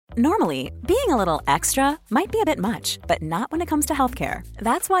Normally, being a little extra might be a bit much, but not when it comes to healthcare.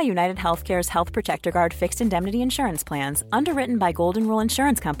 That's why United Healthcare's Health Protector Guard fixed indemnity insurance plans, underwritten by Golden Rule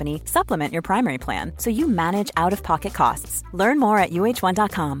Insurance Company, supplement your primary plan so you manage out-of-pocket costs. Learn more at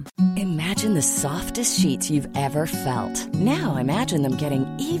uh1.com. Imagine the softest sheets you've ever felt. Now imagine them getting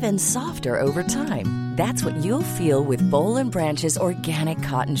even softer over time. That's what you'll feel with Boll & Branch's organic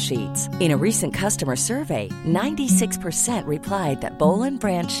cotton sheets. In a recent customer survey, 96% replied that Boll &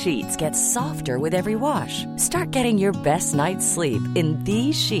 Branch sheets get softer with every wash. Start getting your best night's sleep in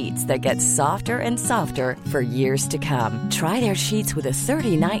these sheets that get softer and softer for years to come. Try their sheets with a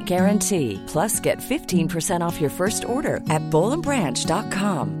 30-night guarantee. Plus, get 15% off your first order at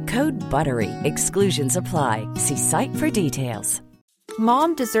bollandbranch.com. Code BUTTERY. Exclusions apply. See site for details.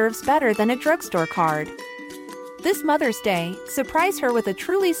 Mom deserves better than a drugstore card. This Mother's Day, surprise her with a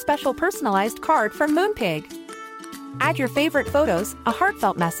truly special personalized card from Moonpig. Add your favorite photos, a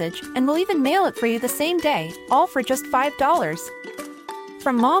heartfelt message, and we'll even mail it for you the same day, all for just $5.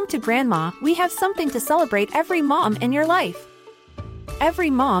 From mom to grandma, we have something to celebrate every mom in your life. Every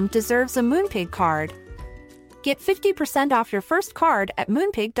mom deserves a Moonpig card. Get 50% off your first card at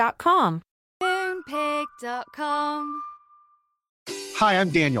moonpig.com. Moonpig.com. Hi,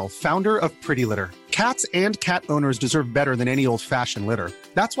 I'm Daniel, founder of Pretty Litter. Cats and cat owners deserve better than any old-fashioned litter.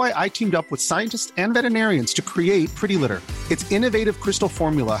 That's why I teamed up with scientists and veterinarians to create Pretty Litter. Its innovative crystal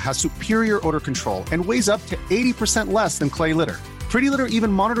formula has superior odor control and weighs up to 80% less than clay litter. Pretty Litter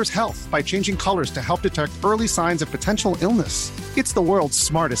even monitors health by changing colors to help detect early signs of potential illness. It's the world's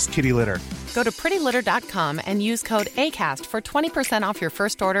smartest kitty litter. Go to prettylitter.com and use code ACAST for 20% off your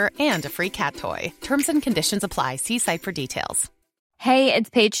first order and a free cat toy. Terms and conditions apply. See site for details. Hey, it's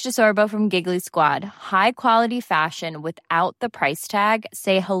Paige DeSorbo from Giggly Squad. High quality fashion without the price tag.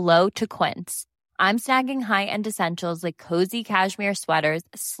 Say hello to Quince. I'm snagging high-end essentials like cozy cashmere sweaters,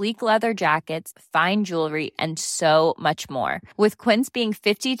 sleek leather jackets, fine jewelry, and so much more. With Quince being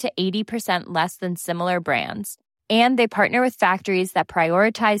 50 to 80% less than similar brands. And they partner with factories that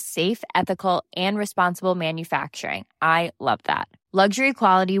prioritize safe, ethical, and responsible manufacturing. I love that. Luxury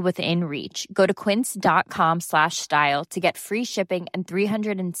quality within reach. Go to quince.com/style to get free shipping and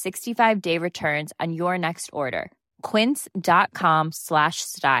 365-day returns on your next order.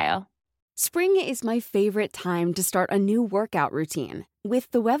 Quince.com/style. Spring is my favorite time to start a new workout routine.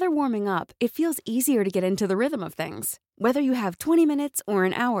 With the weather warming up, it feels easier to get into the rhythm of things. Whether you have 20 minutes or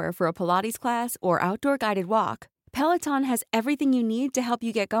an hour for a Pilates class or outdoor guided walk, Peloton has everything you need to help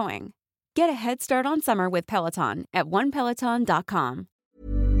you get going. Get a head start on summer with Peloton at onepeloton.com.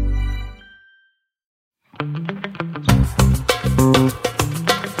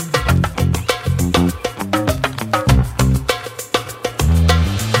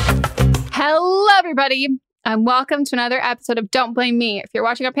 Hello, everybody, and welcome to another episode of Don't Blame Me. If you're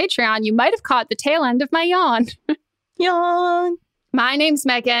watching on Patreon, you might have caught the tail end of my yawn. Yawn. My name's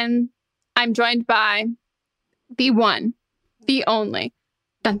Megan. I'm joined by the one, the only.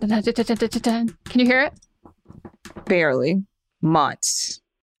 Dun, dun, dun, dun, dun, dun, dun, dun. Can you hear it? Barely. Mott's.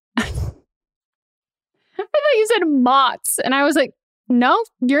 I thought you said Mott's, and I was like, no,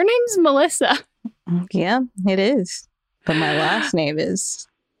 your name's Melissa. Yeah, it is. But my last name is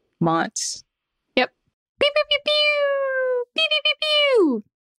Mott's. Yep. Pew, pew, pew, pew. Pew, pew, pew, pew.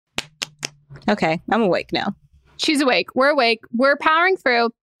 Okay, I'm awake now. She's awake. We're awake. We're powering through.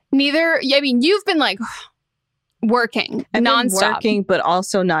 You've been like working I've nonstop. been working, but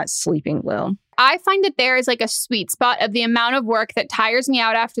also not sleeping well. I find that there is like a sweet spot of the amount of work that tires me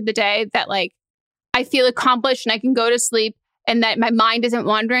out after the day that like I feel accomplished and I can go to sleep and that my mind isn't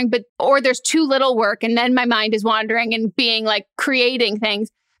wandering, or there's too little work and then my mind is wandering and being like creating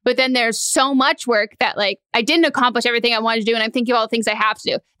things. But then there's so much work that like I didn't accomplish everything I wanted to do and I'm thinking of all the things I have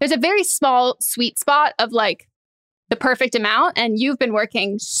to do. There's a very small sweet spot of like the perfect amount, and you've been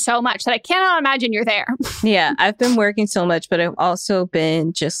working so much that I cannot imagine you're there. Yeah, I've been working so much, but I've also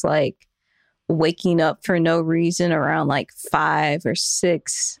been just like waking up for no reason around like 5 or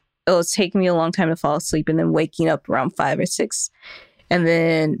 6. It was taking me a long time to fall asleep and then waking up around 5 or 6 and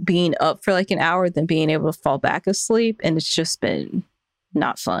then being up for like an hour, then being able to fall back asleep. And it's just been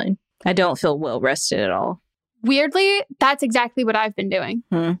not fun. I don't feel well rested at all. Weirdly, that's exactly what I've been doing.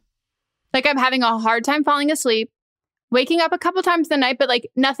 Like I'm having a hard time falling asleep, waking up a couple times the night, but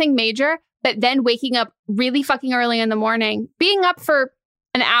like nothing major, but then waking up really fucking early in the morning, being up for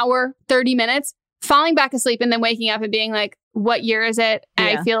an hour, 30 minutes, falling back asleep, and then waking up and being like, what year is it?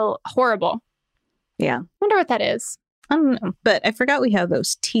 And I feel horrible. Yeah. Wonder what that is. I don't know. But I forgot we have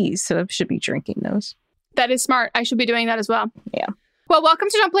those teas, so I should be drinking those. That is smart. I should be doing that as well. Yeah. Well, welcome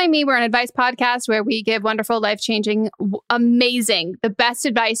to Don't Blame Me. We're an advice podcast where we give wonderful, life-changing, amazing, the best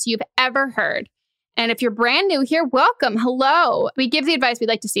advice you've ever heard. And if you're brand new here, welcome. Hello. We give the advice we'd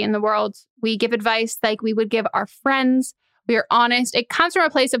like to see in the world. We give advice like we would give our friends. We are honest. It comes from a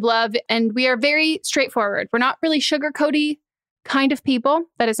place of love, and we are very straightforward. We're not really sugar-coaty kind of people.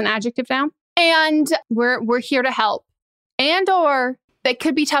 That is an adjective now. And we're here to help. And or that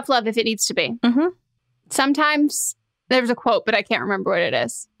could be tough love if it needs to be. Mm-hmm. Sometimes there's a quote, but I can't remember what it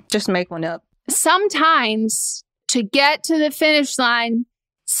is. Just make one up. Sometimes to get to the finish line,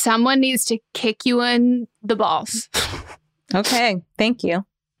 someone needs to kick you in the balls. Okay. Thank you.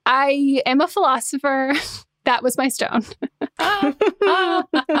 I am a philosopher. That was my stone. Good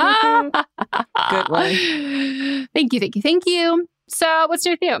one. Thank you. So what's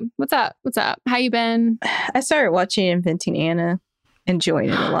new with you? What's up? How you been? I started watching Inventing Anna. Enjoying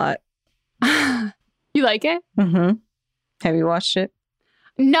it a lot. You like it? Mm-hmm. Have you watched it?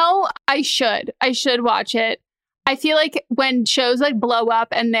 No, I should. I should watch it. I feel like when shows like blow up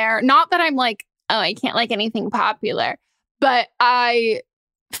and they're not that I'm like, oh, I can't like anything popular, but I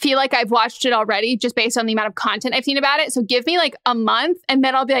feel like I've watched it already just based on the amount of content I've seen about it. So give me like a month and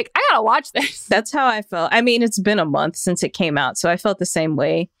then I'll be like, I gotta watch this. That's how I felt. I mean, it's been a month since it came out, so I felt the same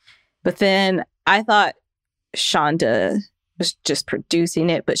way. But then I thought Shonda was just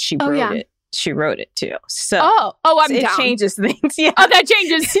producing it, but she wrote it. She wrote it too. So I'm it down. Changes things. Yeah. Oh, that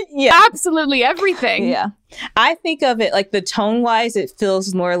changes absolutely everything. Yeah. I think of it like the tone wise, it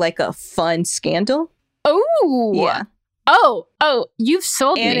feels more like a fun scandal. Oh. Yeah. Oh, you've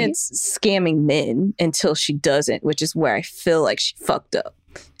sold me. And it's scamming men until she doesn't, which is where I feel like she fucked up.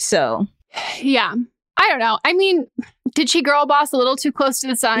 So. Yeah. I don't know. I mean, did she girl boss a little too close to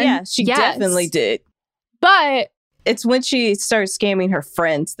the sun? Yeah, she definitely did. But it's when she started scamming her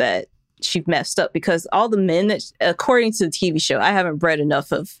friends that she messed up, because all the men that, according to the TV show, I haven't read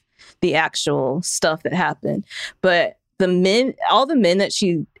enough of the actual stuff that happened, but all the men that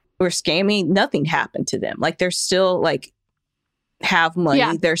she were scamming, nothing happened to them. Like they're still like have money.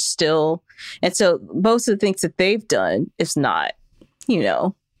 Yeah. They're still, and so most of the things that they've done is not,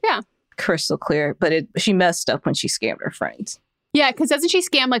 crystal clear, but she messed up when she scammed her friends. Yeah, because doesn't she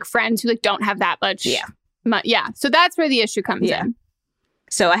scam like friends who like don't have that much? Yeah. So that's where the issue comes in.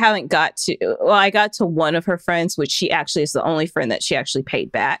 So I haven't I got to one of her friends, which she actually is the only friend that she actually paid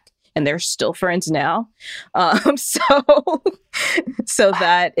back. And they're still friends now. So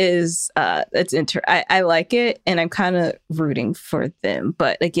that is, I like it. And I'm kind of rooting for them.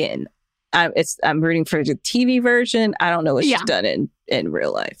 But again, I'm rooting for the TV version. I don't know what she's done in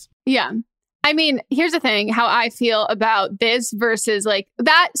real life. Yeah. I mean, here's the thing, how I feel about this versus like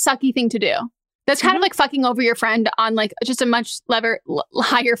that sucky thing to do. That's kind of like fucking over your friend on like just a much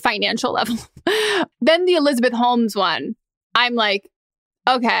higher financial level. Then the Elizabeth Holmes one, I'm like,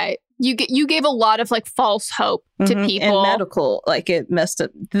 okay, you gave a lot of like false hope to people. And medical, like it messed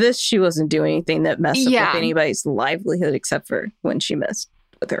up. She wasn't doing anything that messed up with anybody's livelihood except for when she messed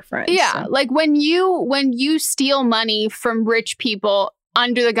with her friends. Yeah, so. Like when you steal money from rich people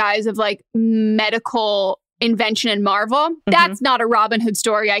under the guise of like medical invention and marvel, that's not a Robin Hood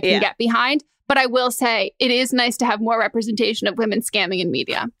story I can get behind. But I will say it is nice to have more representation of women scamming in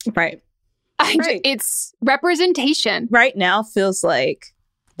media. Right. It's representation. Right now feels like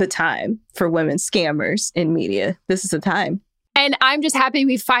the time for women scammers in media. This is the time. And I'm just happy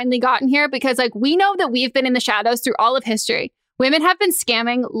we've finally gotten here, because like we know that we've been in the shadows through all of history. Women have been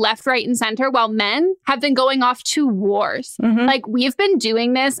scamming left, right, and center, while men have been going off to wars. Like we've been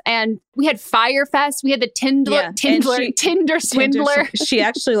doing this, and we had Fyre Fest. We had the Tinder swindler. She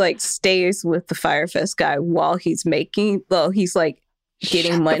actually like stays with the Fyre Fest guy while he's like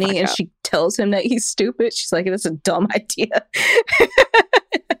getting money, and she tells him that he's stupid. She's like, that's a dumb idea.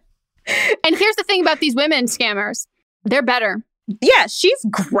 And here's the thing about these women scammers. They're better. Yeah, she's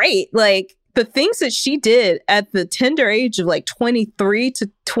great. Like the things that she did at the tender age of like 23 to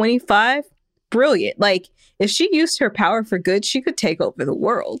 25, brilliant. Like if she used her power for good, she could take over the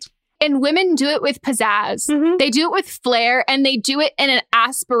world. And women do it with pizzazz. They do it with flair, and they do it in an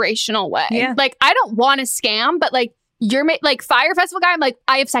aspirational way. Yeah. Like I don't want to scam, but like you're like Fyre Festival guy, I'm like,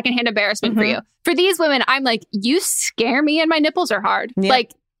 I have secondhand embarrassment for you. For these women, I'm like, you scare me and my nipples are hard. Yeah.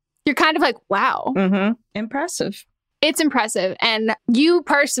 Like you're kind of like, wow. Impressive. It's impressive. And you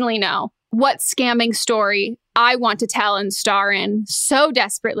personally know what scamming story I want to tell and star in so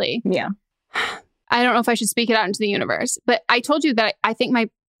desperately. Yeah. I don't know if I should speak it out into the universe, but I told you that I think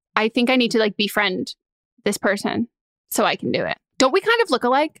I need to like befriend this person so I can do it. Don't we kind of look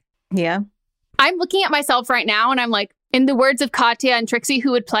alike? Yeah. I'm looking at myself right now and I'm like, in the words of Katya and Trixie,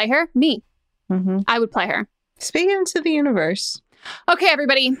 who would play her? Me. I would play her. Speak it into the universe. Okay,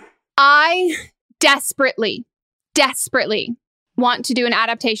 everybody. I desperately want to do an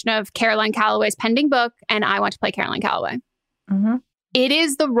adaptation of Caroline Calloway's pending book, and I want to play Caroline Calloway. Mm-hmm. It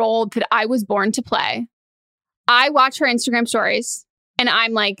is the role that I was born to play. I watch her Instagram stories, and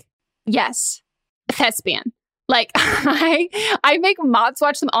I'm like, yes, thespian. Like, I make mods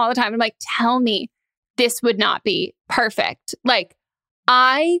watch them all the time. I'm like, tell me this would not be perfect. Like,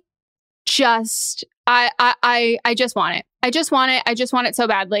 I just want it. I just want it. I just want it so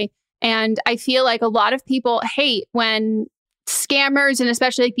badly. And I feel like a lot of people hate when scammers, and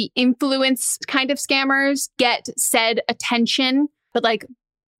especially like the influence kind of scammers, get said attention. But like,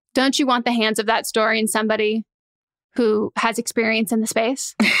 don't you want the hands of that story in somebody who has experience in the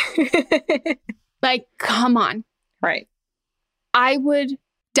space? Like, come on. Right. I would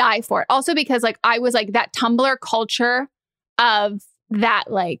die for it. Also because like I was like that Tumblr culture of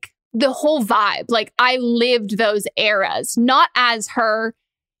that, like the whole vibe. Like I lived those eras, not as her,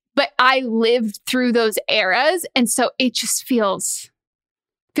 but I lived through those eras. And so it just feels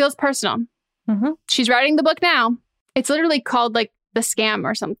personal. Mm-hmm. She's writing the book now. It's literally called like The Scam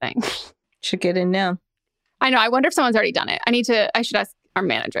or something. Should get in now. I know. I wonder if someone's already done it. I should ask our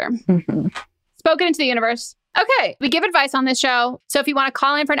manager. Mm-hmm. Spoken into the universe. Okay, we give advice on this show. So if you want to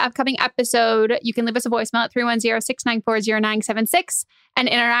call in for an upcoming episode, you can leave us a voicemail at 310-694-0976. And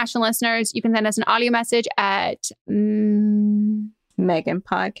international listeners, you can send us an audio message at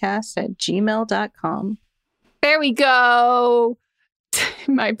meganpodcast@gmail.com. There we go.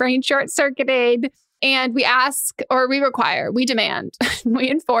 My brain short-circuited. And we ask, or we require, we demand,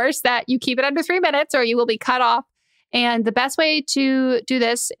 we enforce that you keep it under 3 minutes or you will be cut off. And the best way to do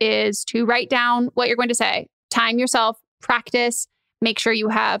this is to write down what you're going to say. Time yourself, practice, make sure you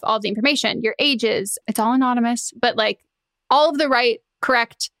have all the information, your ages. It's all anonymous, but like all of the right,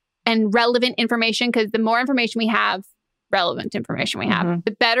 correct, and relevant information, because the more information we have, relevant information we have,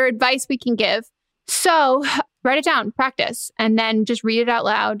 the better advice we can give. So write it down, practice, and then just read it out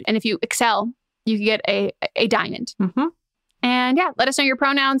loud. And if you excel, you can get a diamond. Mm-hmm. And yeah, let us know your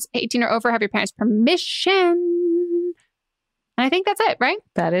pronouns, 18 or over, have your parents' permission. And I think that's it, right?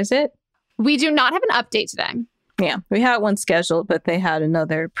 That is it. We do not have an update today. Yeah, we had one scheduled, but they had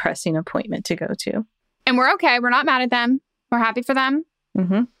another pressing appointment to go to. And we're okay. We're not mad at them. We're happy for them.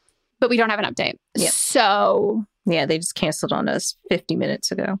 Mm-hmm. But we don't have an update. Yep. So... yeah, they just canceled on us 50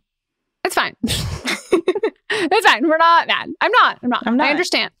 minutes ago. It's fine. It's fine. We're not mad. I'm not. I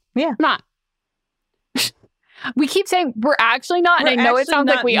understand. Yeah. I'm not. We keep saying we're actually not, and I know it sounds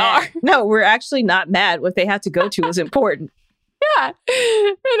like we are. No, we're actually not mad. What they had to go to is important. Yeah.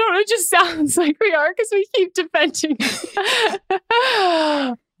 I don't know. It just sounds like we are because we keep defending.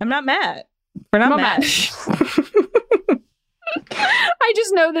 I'm not mad. We're not mad. I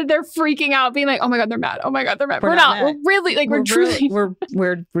just know that they're freaking out, being like, "Oh my god, they're mad! Oh my god, they're mad!" We're not. Mad. We're really like we're truly. We're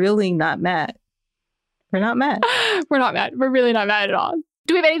really not mad. We're not mad. We're not mad. We're really not mad at all.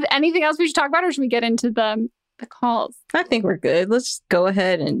 Do we have anything else we should talk about, or should we get into the calls? I think we're good. Let's just go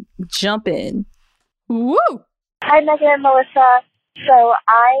ahead and jump in. Woo! Hi, Megan and Melissa. So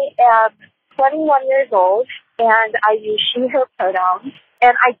I am 21 years old, and I use she, her pronouns,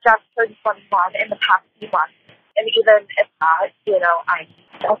 and I just turned 21 in the past few months. And even if not, I'm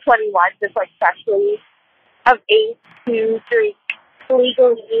still 21, just like freshly of age to drink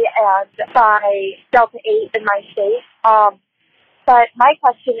legally and by Delta 8 in my state. But my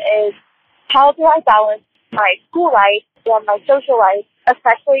question is, how do I balance my school life and my social life,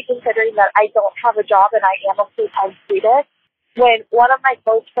 especially considering that I don't have a job and I am a full-time student, when one of my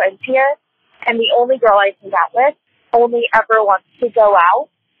close friends here, and the only girl I hang out with, only ever wants to go out?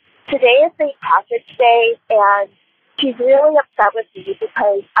 Today is St. Patrick's Day, and she's really upset with me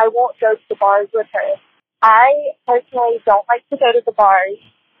because I won't go to the bars with her. I personally don't like to go to the bars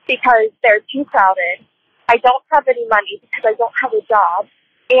because they're too crowded. I don't have any money because I don't have a job,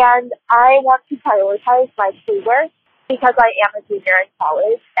 and I want to prioritize my schoolwork because I am a junior in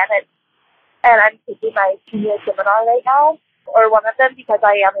college, and I'm taking my senior seminar right now, or one of them, because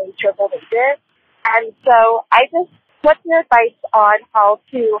I am a triple major. And so what's your advice on how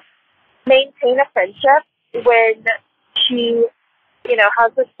to maintain a friendship when she,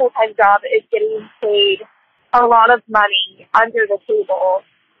 has this full-time job, is getting paid a lot of money under the table,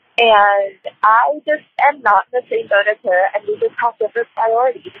 and I just am not in the same boat as her, and we just have different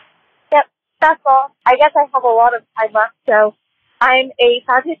priorities. Yep, that's all. I guess I have a lot of time left, so I'm a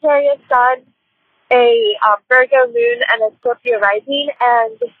Sagittarius sun, a Virgo moon, and a Scorpio rising,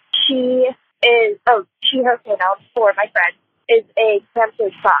 and she, her pronouns for my friend, is a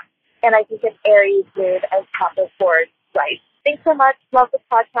Cancer sun, and I think an Aries moon and Capricorn right. Thanks so much. Love the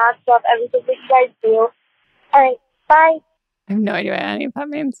podcast. Love everything that you guys do. All right. Bye. I have no idea what any of that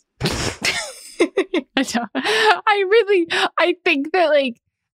means. I think that like,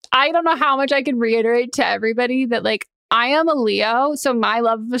 I don't know how much I can reiterate to everybody that like, I am a Leo. So my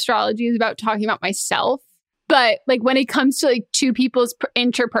love of astrology is about talking about myself. But like when it comes to like two people's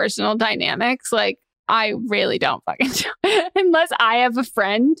interpersonal dynamics, like I really don't fucking know. Unless I have a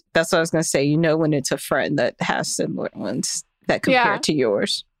friend. That's what I was going to say. You know when it's a friend that has similar ones that compare to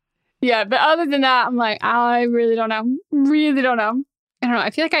yours. Yeah, but other than that, I'm like, I really don't know. Really don't know. I don't know.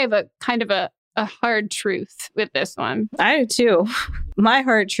 I feel like I have a kind of a hard truth with this one. I do too. My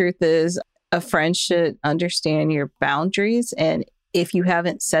hard truth is a friend should understand your boundaries. And if you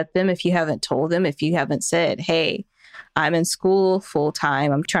haven't set them, if you haven't told them, if you haven't said, hey, I'm in school full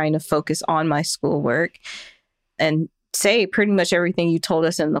time, I'm trying to focus on my schoolwork, and say pretty much everything you told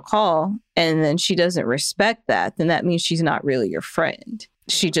us in the call, and then she doesn't respect that, then that means she's not really your friend.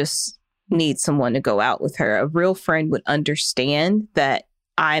 She just needs someone to go out with her. A real friend would understand that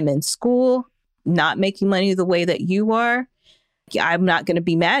I'm in school, not making money the way that you are. I'm not going to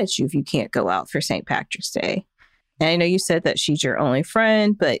be mad at you if you can't go out for St. Patrick's Day. And I know you said that she's your only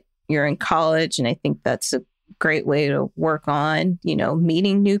friend, but you're in college, and I think that's a great way to work on, you know,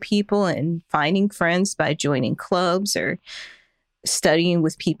 meeting new people and finding friends by joining clubs or studying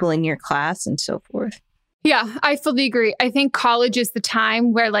with people in your class and so forth. Yeah, I fully agree. I think college is the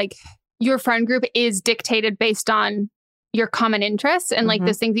time where like your friend group is dictated based on your common interests and like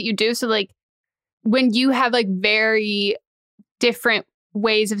the things that you do. So like when you have like very different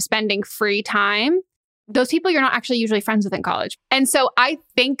ways of spending free time, those people you're not actually usually friends with in college. And so I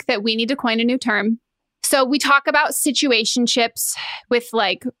think that we need to coin a new term. So we talk about situationships with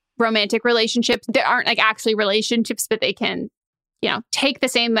like romantic relationships that aren't like actually relationships, but they can, you know, take the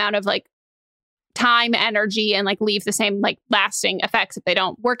same amount of like time, energy, and like leave the same like lasting effects if they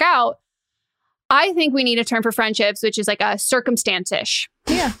don't work out. I think we need a term for friendships, which is like a circumstance-ish.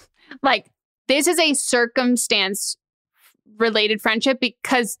 Yeah. Like this is a circumstance related friendship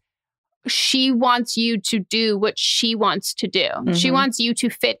because she wants you to do what she wants to do. She wants you to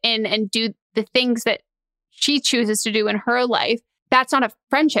fit in and do the things that she chooses to do in her life. That's not a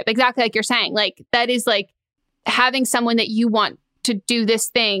friendship. Exactly like you're saying. Like that is like having someone that you want to do this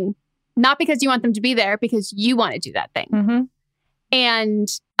thing, not because you want them to be there, because you want to do that thing. And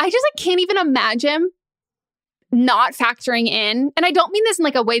I just like can't even imagine not factoring in. And I don't mean this in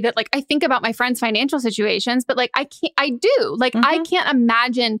like a way that like I think about my friends' financial situations, but like I do. Like I can't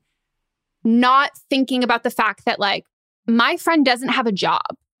imagine not thinking about the fact that like my friend doesn't have a job.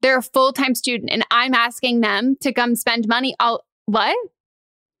 They're a full-time student and I'm asking them to come spend money. What?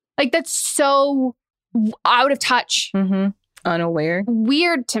 Like that's so out of touch. Unaware.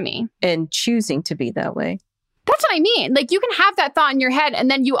 Weird to me. And choosing to be that way. That's what I mean. Like you can have that thought in your head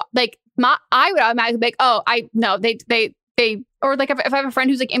and then you like, I would automatically be like, oh, they, or like if I have a friend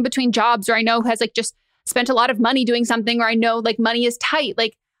who's like in between jobs or I know has like just spent a lot of money doing something or I know like money is tight,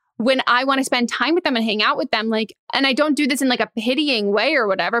 like when I want to spend time with them and hang out with them, like, and I don't do this in like a pitying way or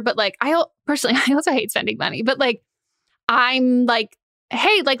whatever, but like I also hate spending money, but like I'm like,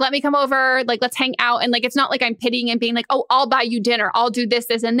 hey, like let me come over, like let's hang out. And like it's not like I'm pitying and being like, oh, I'll buy you dinner, I'll do this,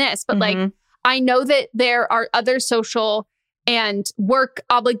 this, and this. But like I know that there are other social and work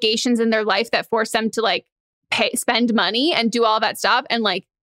obligations in their life that force them to like spend money and do all that stuff. And like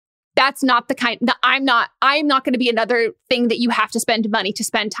that's not the kind that I'm not going to be another thing that you have to spend money to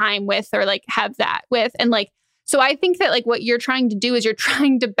spend time with or like have that with. And like, so I think that like what you're trying to do is you're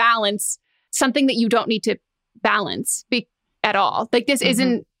trying to balance something that you don't need to balance at all. Like this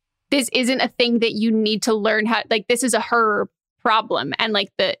isn't a thing that you need to learn how, like this is her problem. And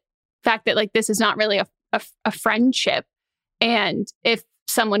like the fact that like this is not really a friendship. And if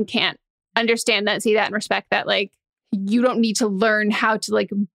someone can't understand that, see that and respect that, like you don't need to learn how to like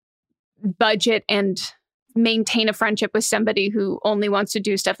budget and maintain a friendship with somebody who only wants to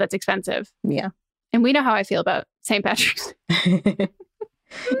do stuff that's expensive. Yeah. And we know how I feel about St. Patrick's.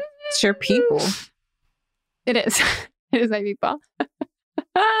 It's your people. It is. It is my people.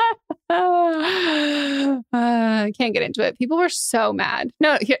 I can't get into it. People were so mad.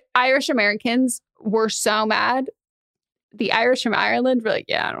 No, Irish Americans were so mad. The Irish from Ireland were like,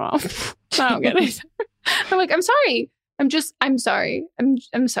 yeah, I don't know. I don't get it. I'm like, I'm sorry. I'm sorry.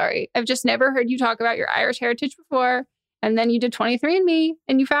 I'm sorry. I've just never heard you talk about your Irish heritage before. And then you did 23andMe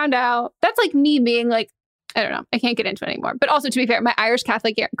and you found out. That's like me being like, I don't know. I can't get into it anymore. But also, to be fair, my Irish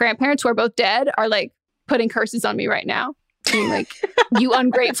Catholic grandparents, who are both dead, are like putting curses on me right now. Being like, you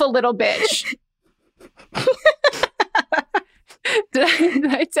ungrateful little bitch. Did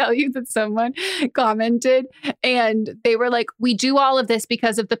I tell you that someone commented and they were like, we do all of this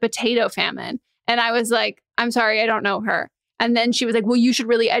because of the potato famine. And I was like, I'm sorry, I don't know her. And then she was like, well, you should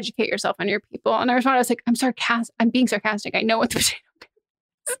really educate yourself on your people. And I responded, I was like, I'm being sarcastic. I know what the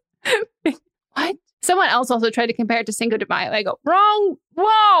potato is. What? Someone else also tried to compare it to Cinco de Mayo. I go, wrong.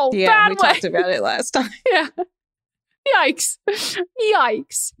 Whoa. Yeah, bad we way. talked about it last time. Yeah. Yikes.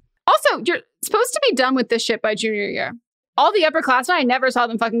 Yikes. Also, you're supposed to be done with this shit by junior year. All the upperclassmen, I never saw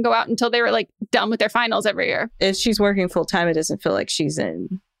them fucking go out until they were like done with their finals every year. If she's working full time, it doesn't feel like she's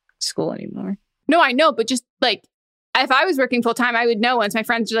in school anymore. No, I know, but just like if I was working full time, I would know once my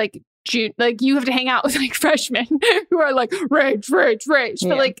friends are like, you have to hang out with like freshmen who are like rage. Yeah.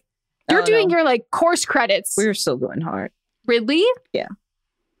 But like you're doing your like course credits. We were still going hard. Really? Yeah.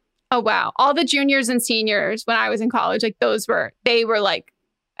 Oh, wow. All the juniors and seniors when I was in college, like they were like,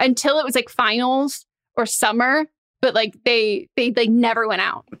 until it was like finals or summer, but like they never went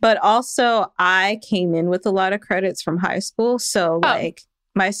out. But also I came in with a lot of credits from high school. So like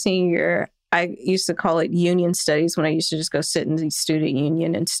my senior year, I used to call it union studies when I used to just go sit in the student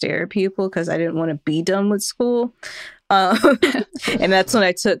union and stare at people because I didn't want to be done with school. And that's when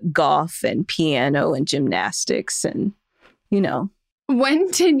I took golf and piano and gymnastics and, you know. When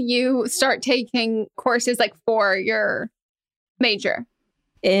did you start taking courses like for your major?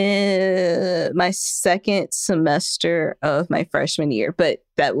 In my second semester of my freshman year, but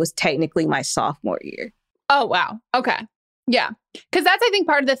that was technically my sophomore year. Oh, wow. Okay. Yeah. Because that's, I think,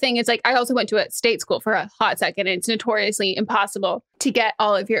 part of the thing is like, I also went to a state school for a hot second. And it's notoriously impossible to get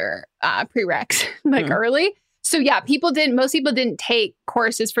all of your prereqs like early. So yeah, most people didn't take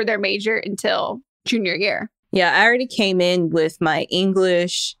courses for their major until junior year. Yeah, I already came in with my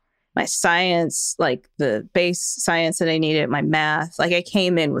English, my science, like the base science that I needed, my math. Like I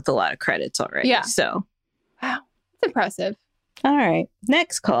came in with a lot of credits already. Yeah. So. Wow. That's impressive. All right.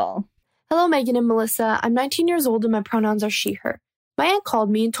 Next call. Hello, Megan and Melissa. I'm 19 years old and my pronouns are she, her. My aunt called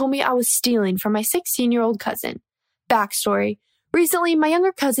me and told me I was stealing from my 16-year-old cousin. Backstory. Recently, my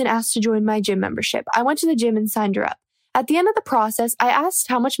younger cousin asked to join my gym membership. I went to the gym and signed her up. At the end of the process, I asked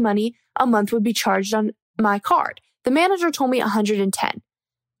how much money a month would be charged on my card. The manager told me $110.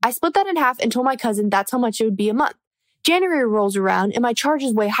 I split that in half and told my cousin that's how much it would be a month. January rolls around and my charge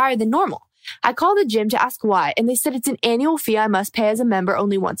is way higher than normal. I called the gym to ask why, and they said it's an annual fee I must pay as a member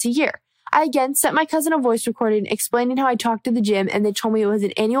only once a year. I again sent my cousin a voice recording explaining how I talked to the gym, and they told me it was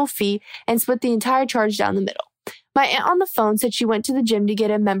an annual fee and split the entire charge down the middle. My aunt on the phone said she went to the gym to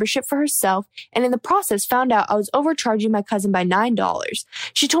get a membership for herself, and in the process found out I was overcharging my cousin by $9.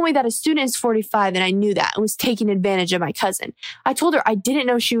 She told me that a student is 45, and I knew that and was taking advantage of my cousin. I told her I didn't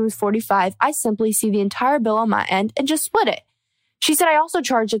know she was 45. I simply see the entire bill on my end and just split it. She said I also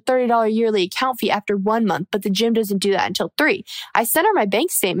charged a $30 yearly account fee after 1 month, but the gym doesn't do that until 3. I sent her my bank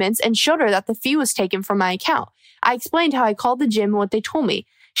statements and showed her that the fee was taken from my account. I explained how I called the gym and what they told me.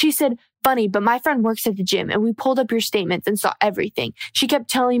 She said, funny, but my friend works at the gym and we pulled up your statements and saw everything. She kept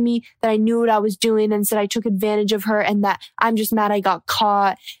telling me that I knew what I was doing and said I took advantage of her and that I'm just mad I got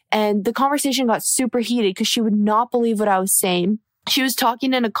caught. And the conversation got super heated because she would not believe what I was saying. She was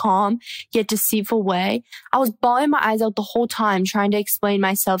talking in a calm yet deceitful way. I was bawling my eyes out the whole time trying to explain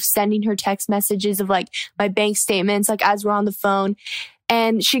myself, sending her text messages of like my bank statements, like as we're on the phone.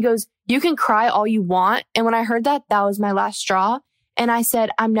 And she goes, you can cry all you want. And when I heard that, that was my last straw. And I said,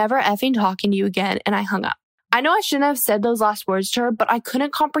 I'm never effing talking to you again. And I hung up. I know I shouldn't have said those last words to her, but I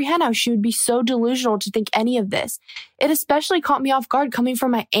couldn't comprehend how she would be so delusional to think any of this. It especially caught me off guard coming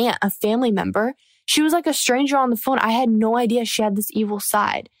from my aunt, a family member. She was like a stranger on the phone. I had no idea she had this evil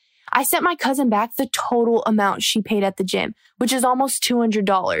side. I sent my cousin back the total amount she paid at the gym, which is almost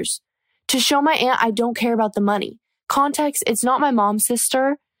 $200. To show my aunt I don't care about the money. Context, it's not my mom's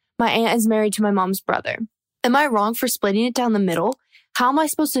sister. My aunt is married to my mom's brother. Am I wrong for splitting it down the middle? How am I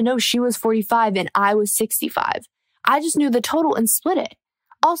supposed to know she was 45 and I was 65? I just knew the total and split it.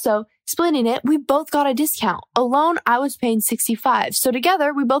 Also, splitting it, we both got a discount. Alone, I was paying 65. So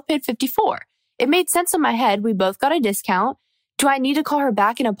together, we both paid 54. It made sense in my head. We both got a discount. Do I need to call her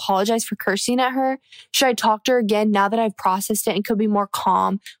back and apologize for cursing at her? Should I talk to her again now that I've processed it and could be more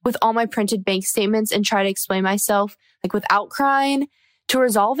calm with all my printed bank statements and try to explain myself, like without crying, to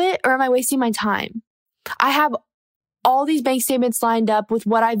resolve it? Or am I wasting my time? I have all these bank statements lined up with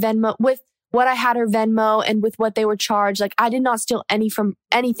what I had her Venmo and with what they were charged. Like I did not steal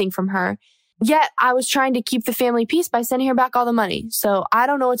anything from her. Yet I was trying to keep the family peace by sending her back all the money. So I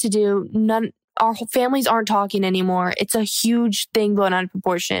don't know what to do. Our families aren't talking anymore. It's a huge thing blown out of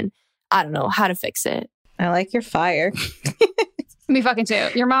proportion. I don't know how to fix it. I like your fire. Me fucking too.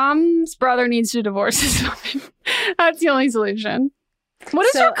 Your mom's brother needs to divorce his woman. That's the only solution. What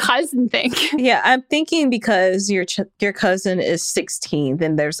does your cousin think? Yeah, I'm thinking because your cousin is 16,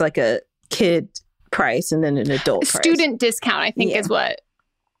 then there's like a kid price and then an adult student discount, I think is what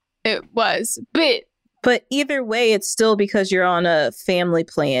it was. But either way, it's still because you're on a family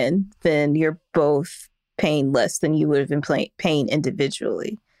plan, then you're both paying less than you would have been paying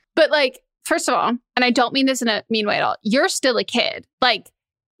individually. But like, first of all, and I don't mean this in a mean way at all, you're still a kid. Like,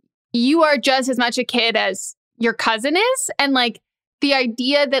 you are just as much a kid as your cousin is. And like, the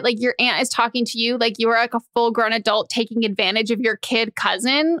idea that like your aunt is talking to you like you are like a full grown adult taking advantage of your kid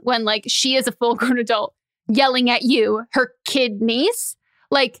cousin when like she is a full grown adult yelling at you, her kid niece.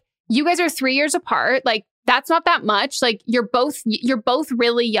 Like, you guys are 3 years apart. Like, that's not that much. Like, you're both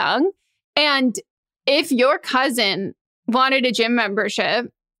really young. And if your cousin wanted a gym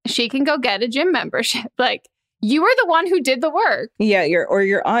membership, she can go get a gym membership. Like, you were the one who did the work. Yeah,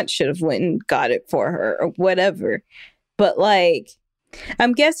 your aunt should have went and got it for her or whatever. But like,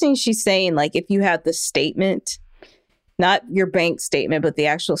 I'm guessing she's saying like, if you have the statement, not your bank statement, but the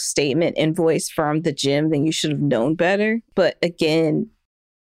actual statement invoice from the gym, then you should have known better. But again,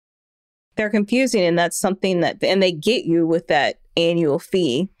 they're confusing, and that's something that, and they get you with that annual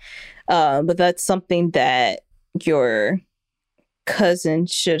fee. But that's something that your cousin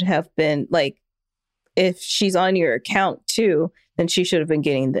should have been like, if she's on your account too, then she should have been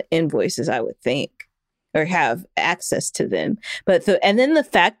getting the invoices, I would think, or have access to them. But and then the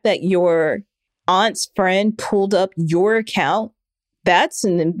fact that your aunt's friend pulled up your account, that's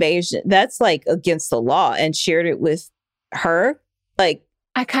an invasion. That's like against the law, and shared it with her. Like,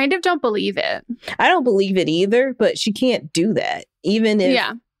 I kind of don't believe it. I don't believe it either, but she can't do that. Even if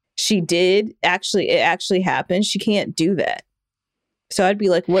she did, it actually happened, she can't do that. So I'd be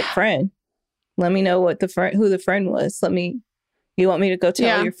like, what friend? Let me know who the friend was. You want me to go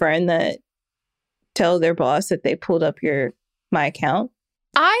tell your friend tell their boss that they pulled up my account?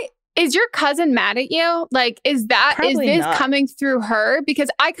 Is your cousin mad at you? Like, is this not coming through her? Because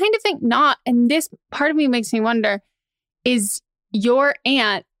I kind of think not. And this part of me makes me wonder, is your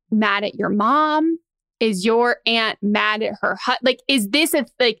aunt mad at your mom? Is your aunt mad at her? Like, is this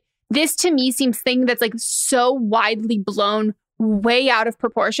this to me seems thing that's like so widely blown way out of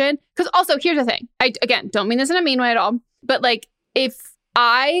proportion. Because also, here's the thing. I, again, don't mean this in a mean way at all. But like, if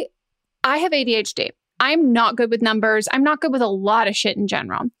I have ADHD, I'm not good with numbers. I'm not good with a lot of shit in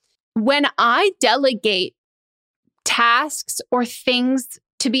general. When I delegate tasks or things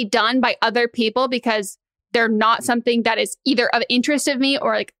to be done by other people because they're not something that is either of interest of me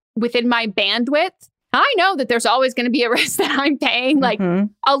or like within my bandwidth, I know that there's always going to be a risk that I'm paying like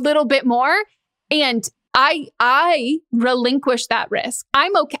a little bit more. And I relinquish that risk.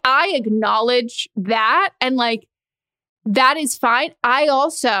 I'm okay. I acknowledge that. And like, that is fine. I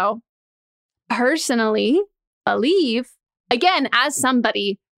also personally believe, again, as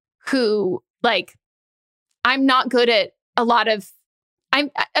somebody who like, I'm not good at a lot of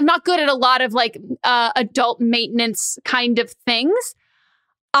like adult maintenance kind of things.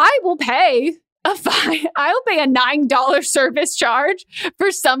 I will pay a fine. I'll pay a $9 service charge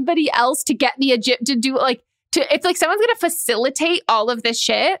for somebody else to get me a gym to do if like someone's going to facilitate all of this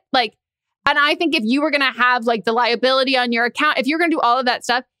shit. Like, and I think if you were going to have like the liability on your account, if you're going to do all of that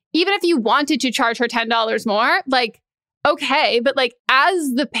stuff, even if you wanted to charge her $10 more, like, okay. But like,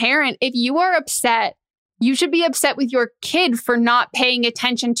 as the parent, if you are upset, you should be upset with your kid for not paying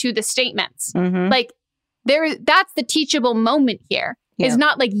attention to the statements. Like, that's the teachable moment here. Is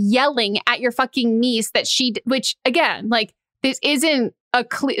not like yelling at your fucking niece that which again, like, this isn't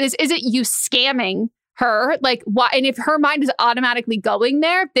you scamming her. Like, why? And if her mind is automatically going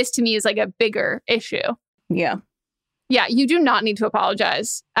there, this to me is like a bigger issue. Yeah, you do not need to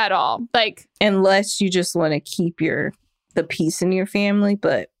apologize at all. Like, unless you just want to keep the peace in your family.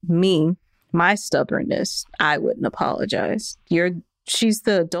 But my stubbornness, I wouldn't apologize. She's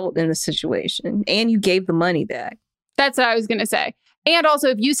the adult in the situation, and you gave the money back. That's what I was going to say. And also,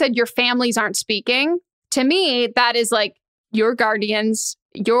 if you said your families aren't speaking, to me, that is like your guardians,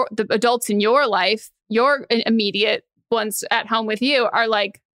 the adults in your life, your immediate ones at home with you are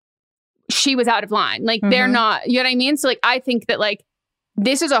like, she was out of line. Like, they're not, you know what I mean? So like, I think that like,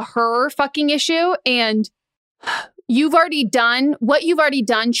 this is a her fucking issue, and what you've already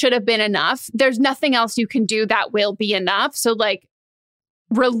done should have been enough. There's nothing else you can do that will be enough. So like,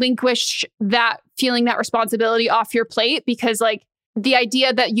 relinquish that feeling, that responsibility off your plate, because like, the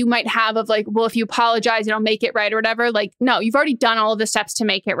idea that you might have of like, well, if you apologize, it'll make it right or whatever. Like, no, you've already done all of the steps to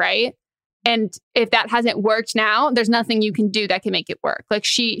make it right. And if that hasn't worked now, there's nothing you can do that can make it work. Like,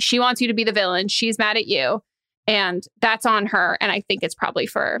 she wants you to be the villain. She's mad at you, and that's on her. And I think it's probably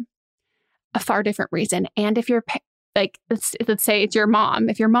for a far different reason. And if you're like, let's say it's your mom,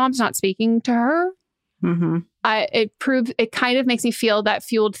 if your mom's not speaking to her, it kind of makes me feel that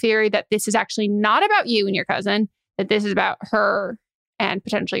fueled theory that this is actually not about you and your cousin, that this is about her and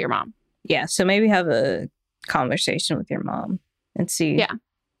potentially your mom. Yeah. So maybe have a conversation with your mom and see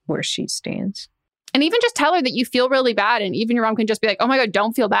where she stands. And even just tell her that you feel really bad. And even your mom can just be like, oh my God,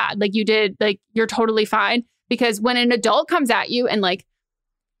 don't feel bad. Like you did, like you're totally fine. Because when an adult comes at you and like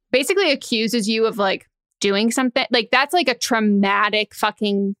basically accuses you of like doing something, like that's like a traumatic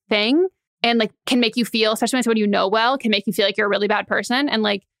fucking thing. And like can make you feel, especially when someone you know well, can make you feel like you're a really bad person. And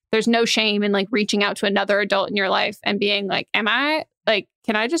like there's no shame in like reaching out to another adult in your life and being like,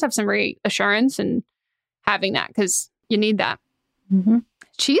 can I just have some reassurance and having that? Because you need that. Mm-hmm.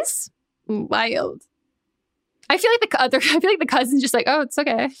 She's wild. I feel like the cousin's just like, oh, it's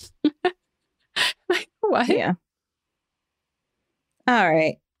okay. Like, what? Yeah. All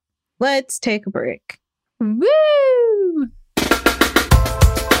right. Let's take a break. Woo!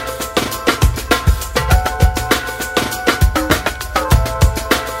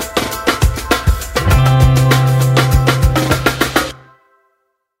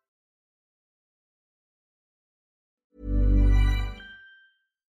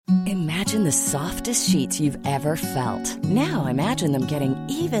 Imagine the softest sheets you've ever felt. Now imagine them getting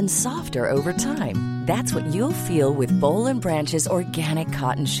even softer over time. That's what you'll feel with Boll & Branch's organic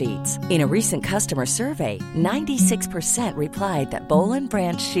cotton sheets. In a recent customer survey, 96% replied that Boll &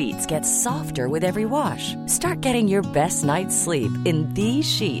 Branch sheets get softer with every wash. Start getting your best night's sleep in these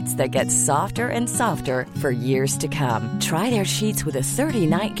sheets that get softer and softer for years to come. Try their sheets with a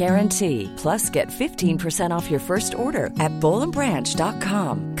 30-night guarantee. Plus, get 15% off your first order at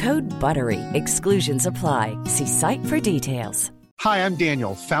bollandbranch.com. Code BUTTERY. Exclusions apply. See site for details. Hi, I'm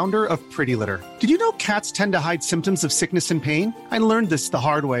Daniel, founder of Pretty Litter. Did you know cats tend to hide symptoms of sickness and pain? I learned this the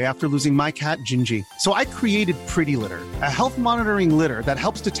hard way after losing my cat, Gingy. So I created Pretty Litter, a health monitoring litter that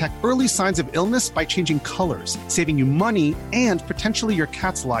helps detect early signs of illness by changing colors, saving you money and potentially your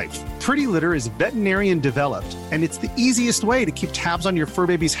cat's life. Pretty Litter is veterinarian developed, and it's the easiest way to keep tabs on your fur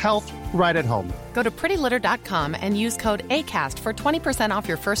baby's health right at home. Go to prettylitter.com and use code ACAST for 20% off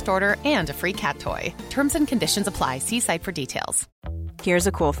your first order and a free cat toy. Terms and conditions apply. See site for details. Here's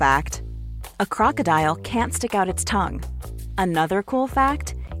a cool fact. A crocodile can't stick out its tongue. Another cool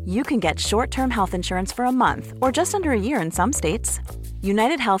fact, you can get short-term health insurance for a month or just under a year in some states.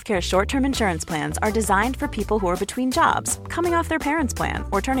 United Healthcare short-term insurance plans are designed for people who are between jobs, coming off their parents' plan,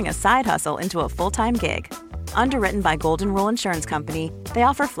 or turning a side hustle into a full-time gig. Underwritten by Golden Rule Insurance Company, they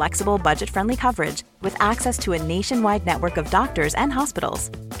offer flexible, budget-friendly coverage with access to a nationwide network of doctors and hospitals.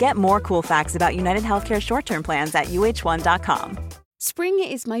 Get more cool facts about United Healthcare short-term plans at uh1.com. Spring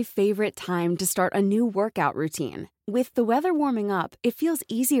is my favorite time to start a new workout routine. With the weather warming up, it feels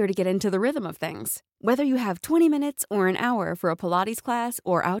easier to get into the rhythm of things. Whether you have 20 minutes or an hour for a Pilates class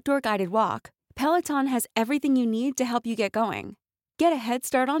or outdoor guided walk, Peloton has everything you need to help you get going. Get a head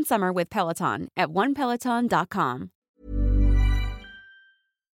start on summer with Peloton at onepeloton.com.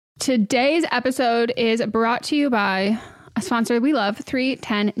 Today's episode is brought to you by a sponsor we love,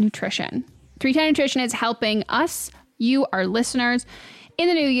 310 Nutrition. 310 Nutrition is helping us, you, our listeners, in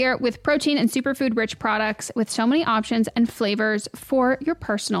the new year with protein and superfood-rich products with so many options and flavors for your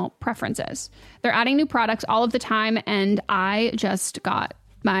personal preferences. They're adding new products all of the time, and I just got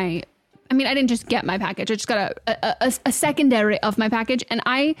I didn't just get my package. I just got a secondary of my package. And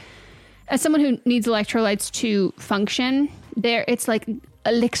I, as someone who needs electrolytes to function, it's like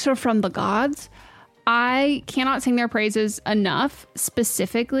elixir from the gods. I cannot sing their praises enough.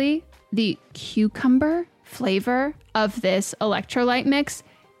 Specifically, the cucumber flavor of this electrolyte mix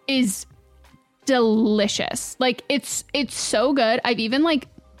is delicious. Like it's so good. I've even like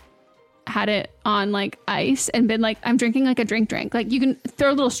had it on like ice and been like, I'm drinking like a drink. Like you can throw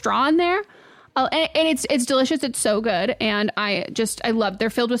a little straw in there. And it's delicious. It's so good. And I love, they're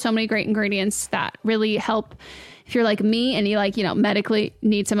filled with so many great ingredients that really help if you're like me and you like, medically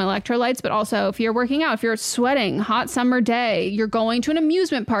need some electrolytes, but also if you're working out, if you're sweating, hot summer day, you're going to an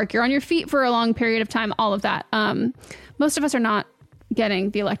amusement park, you're on your feet for a long period of time, all of that. Most of us are not getting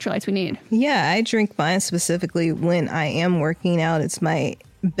the electrolytes we need. Yeah, I drink mine specifically when I am working out. It's my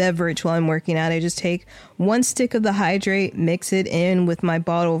beverage while I'm working out. I just take 1 stick of the hydrate, mix it in with my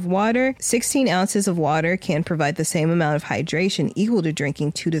bottle of water. 16 ounces of water can provide the same amount of hydration, equal to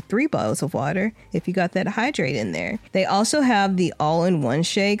drinking 2 to 3 bottles of water if you got that hydrate in there. They also have the all-in-one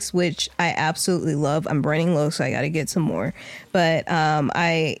shakes, which I absolutely love. I'm running low, so I got to get some more. But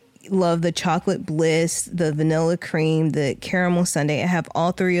I love the chocolate bliss, the vanilla cream, the caramel sundae. I have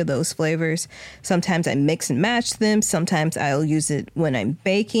all 3 of those flavors. Sometimes I mix and match them. Sometimes I'll use it when I'm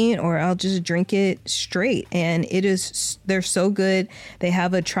baking, or I'll just drink it straight. And they're so good. They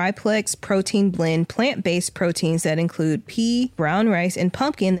have a triplex protein blend, plant-based proteins that include pea, brown rice, and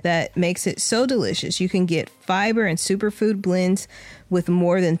pumpkin that makes it so delicious. You can get fiber and superfood blends with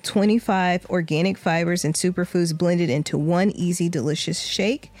more than 25 organic fibers and superfoods blended into one easy, delicious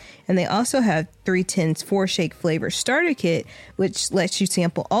shake. And they also have 310's 4-shake flavor starter kit, which lets you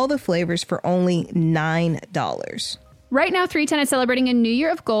sample all the flavors for only $9. Right now, 310 is celebrating a new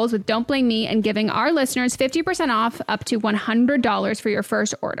year of goals with Don't Blame Me and giving our listeners 50% off up to $100 for your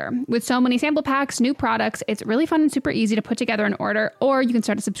first order. With so many sample packs, new products, it's really fun and super easy to put together an order, or you can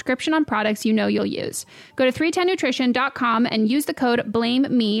start a subscription on products you know you'll use. Go to 310nutrition.com and use the code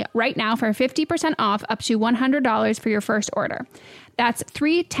BLAMEME right now for 50% off up to $100 for your first order. That's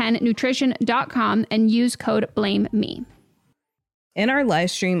 310nutrition.com and use code BLAMEME. In our live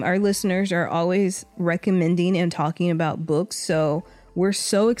stream, our listeners are always recommending and talking about books. So we're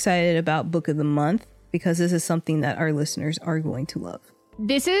so excited about Book of the Month because this is something that our listeners are going to love.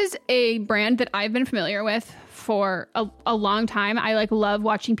 This is a brand that I've been familiar with for a long time. I love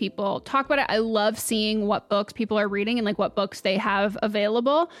watching people talk about it. I love seeing what books people are reading and what books they have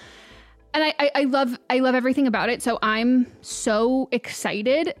available. And I love everything about it. So I'm so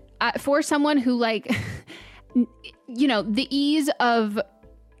excited for someone who the ease of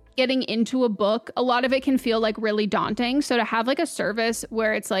getting into a book, a lot of it can feel really daunting. So to have a service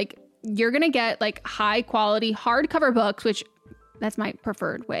where it's you're going to get high quality hardcover books, which that's my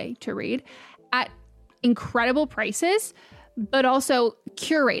preferred way to read, at incredible prices, but also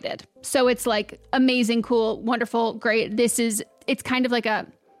curated. So it's amazing, cool, wonderful, great. It's kind of a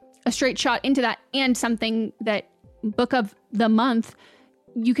straight shot into that, and something that Book of the Month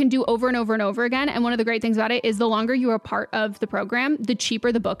you can do over and over and over again. And one of the great things about it is the longer you are part of the program, the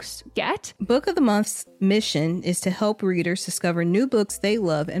cheaper the books get. Book of the Month's mission is to help readers discover new books they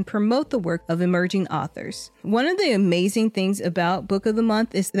love and promote the work of emerging authors. One of the amazing things about Book of the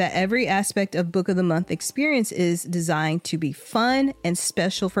Month is that every aspect of Book of the Month experience is designed to be fun and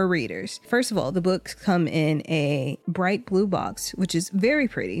special for readers. First of all, the books come in a bright blue box, which is very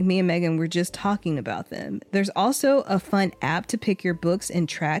pretty. Me and Megan were just talking about them. There's also a fun app to pick your books and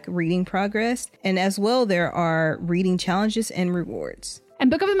track reading progress. And as well, there are reading challenges and rewards.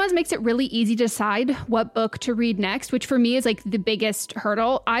 And Book of the Month makes it really easy to decide what book to read next, which for me is the biggest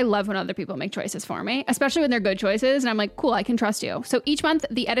hurdle. I love when other people make choices for me, especially when they're good choices. And I'm cool, I can trust you. So each month,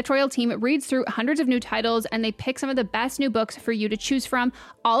 the editorial team reads through hundreds of new titles and they pick some of the best new books for you to choose from.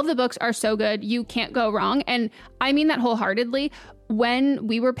 All of the books are so good, you can't go wrong. And I mean that wholeheartedly. When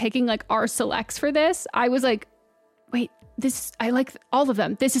we were picking our selects for this, I was wait, I like all of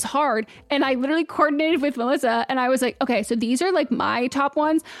them. This is hard. And I literally coordinated with Melissa and I was okay, so these are my top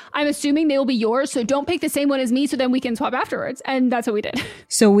ones. I'm assuming they will be yours. So don't pick the same one as me so then we can swap afterwards. And that's what we did.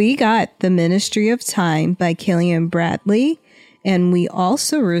 So we got The Ministry of Time by Killian Bradley. And we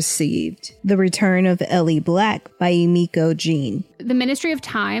also received The Return of Ellie Black by Emiko Jean. The Ministry of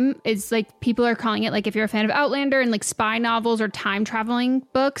Time is people are calling it if you're a fan of Outlander and spy novels or time traveling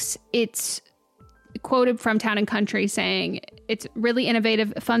books, it's quoted from Town and Country saying it's really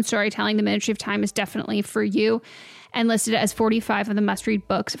innovative, fun storytelling. The Ministry of Time is definitely for you, and listed as 45 of the must-read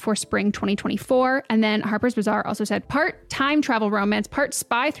books for spring 2024. And then Harper's Bazaar also said part time travel romance, part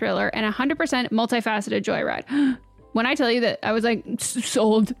spy thriller, and 100% multifaceted joyride. When I tell you that, I was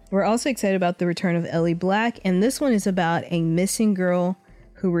sold. We're also excited about The Return of Ellie Black, and this one is about a missing girl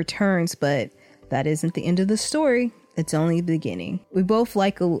who returns, but that isn't the end of the story. It's only the beginning. We both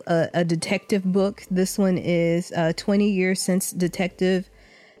like a detective book. This one is 20 years since Detective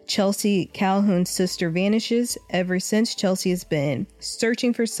Chelsea Calhoun's sister vanishes. Ever since, Chelsea has been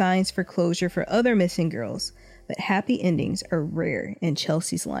searching for signs for closure for other missing girls. But happy endings are rare in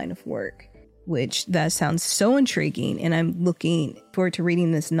Chelsea's line of work. Which that sounds so intriguing, and I'm looking forward to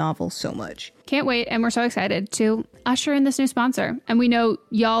reading this novel so much. Can't wait, and we're so excited to usher in this new sponsor. And we know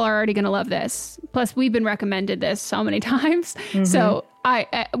y'all are already going to love this. Plus, we've been recommended this so many times, so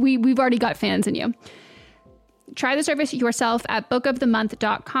we've already got fans in you. Try the service yourself at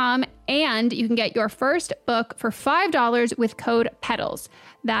bookofthemonth.com, and you can get your first book for $5 with code PEDALS.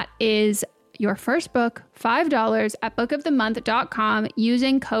 That is your first book, $5 at bookofthemonth.com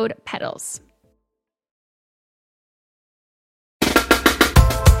using code PEDALS.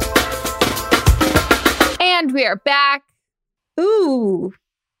 And we are back. Ooh.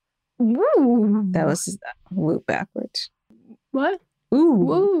 Woo. That was woo backwards. What? Ooh.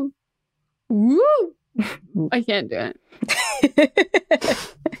 Woo. Woo. I can't do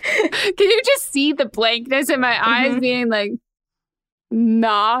it. Can you just see the blankness in my eyes being like,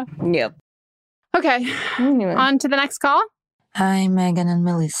 nah? Yep. Okay. Anyway. On to the next call. Hi, Megan and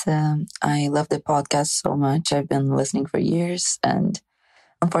Melissa. I love the podcast so much. I've been listening for years, and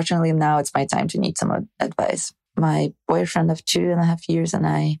unfortunately now it's my time to need some advice. My boyfriend of 2.5 years and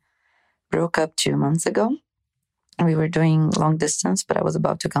I broke up 2 months ago. We were doing long distance, but I was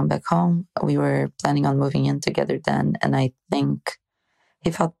about to come back home. We were planning on moving in together then, and I think he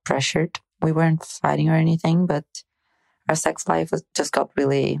felt pressured. We weren't fighting or anything, but our sex life just got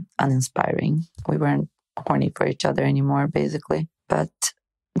really uninspiring. We weren't horny for each other anymore, basically. But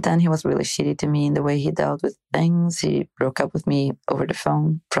then he was really shitty to me in the way he dealt with things. He broke up with me over the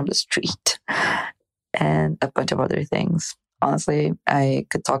phone from the street and a bunch of other things. Honestly, I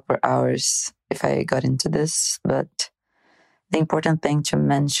could talk for hours if I got into this, but the important thing to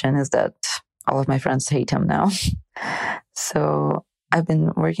mention is that all of my friends hate him now. So I've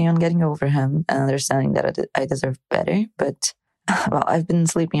been working on getting over him and understanding that I deserve better. But, well, I've been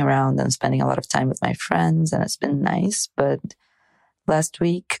sleeping around and spending a lot of time with my friends, and it's been nice. But last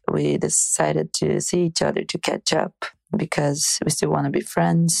week, we decided to see each other to catch up because we still want to be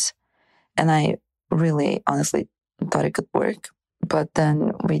friends. And I really, honestly, thought it could work. But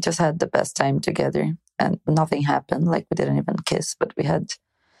then we just had the best time together and nothing happened. Like, we didn't even kiss, but we had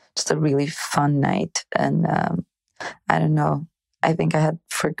just a really fun night. And I don't know, I think I had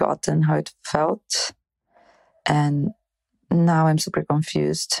forgotten how it felt. And now I'm super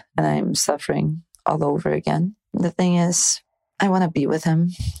confused and I'm suffering all over again. The thing is, I want to be with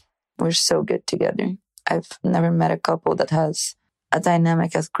him. We're so good together. I've never met a couple that has a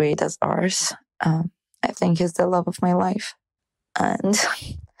dynamic as great as ours. I think he's the love of my life. And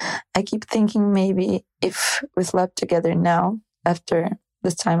I keep thinking maybe if we slept together now, after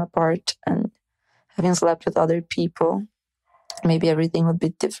this time apart and having slept with other people, maybe everything would be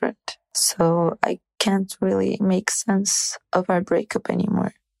different. So I can't really make sense of our breakup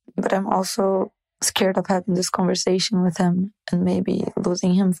anymore. But I'm also scared of having this conversation with him and maybe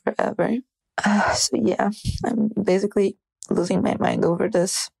losing him forever. So yeah, I'm basically losing my mind over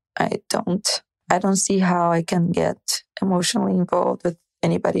this. I don't see how I can get emotionally involved with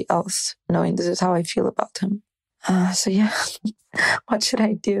anybody else, knowing this is how I feel about him. So yeah, what should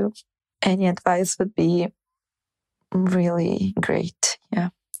I do? Any advice would be really great. Yeah.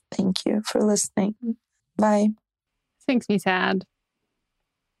 Thank you for listening. Bye. This makes me sad.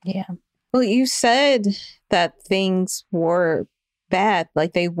 Yeah. Well, you said that things were bad,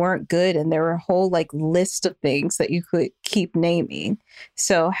 like they weren't good, and there were a whole list of things that you could keep naming.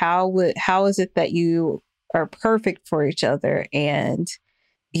 So how is it that you are perfect for each other and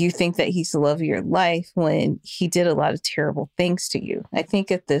you think that he's the love of your life when he did a lot of terrible things to you? I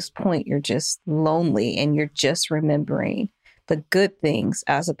think at this point you're just lonely and you're just remembering the good things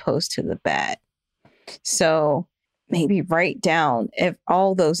as opposed to the bad. So maybe write down if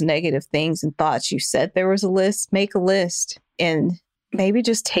all those negative things and thoughts. You said there was a list, make a list. And maybe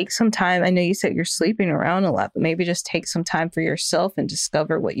just take some time. I know you said you're sleeping around a lot, but maybe just take some time for yourself and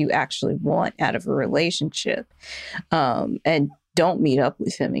discover what you actually want out of a relationship. And don't meet up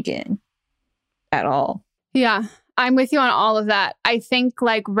with him again at all. Yeah, I'm with you on all of that. I think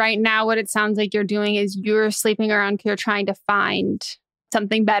right now what it sounds like you're doing is you're sleeping around because you're trying to find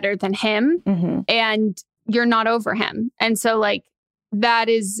something better than him. Mm-hmm. And you're not over him. And so that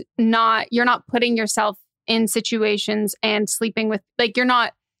is not, you're not putting yourself in situations and sleeping with,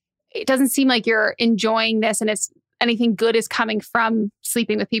 it doesn't seem like you're enjoying this and it's anything good is coming from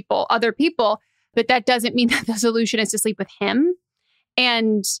sleeping with other people, but that doesn't mean that the solution is to sleep with him.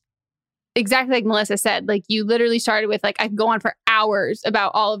 And exactly like Melissa said, you literally started with I could go on for hours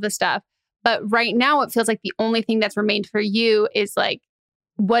about all of the stuff, but right now it feels like the only thing that's remained for you is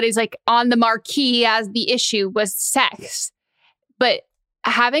what is on the marquee as the issue was sex. But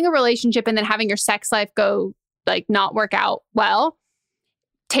having a relationship and then having your sex life go not work out well,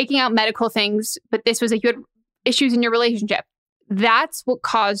 taking out medical things, but this was you had issues in your relationship. That's what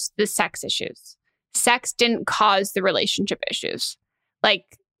caused the sex issues. Sex didn't cause the relationship issues.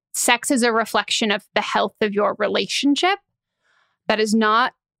 Sex is a reflection of the health of your relationship. That is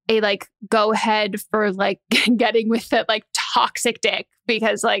not a go ahead for getting with the toxic dick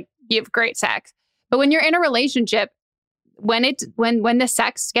because you have great sex. But when you're in a relationship, when the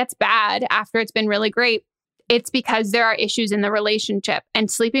sex gets bad after it's been really great, it's because there are issues in the relationship,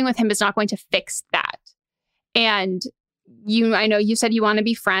 and sleeping with him is not going to fix that. And I know you said you want to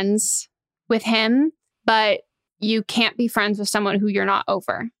be friends with him, but you can't be friends with someone who you're not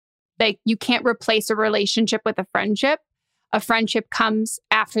over. You can't replace a relationship with a friendship. A friendship comes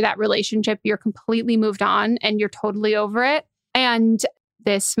after that relationship. You're completely moved on and you're totally over it. And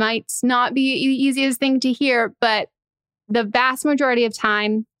this might not be the easiest thing to hear, but the vast majority of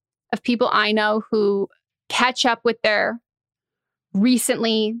time of people I know who catch up with their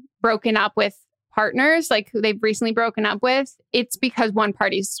recently broken up with partners, like who they've recently broken up with, it's because one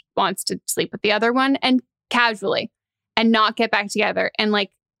party wants to sleep with the other one and casually and not get back together. And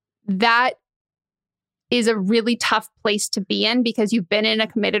like that is a really tough place to be in because you've been in a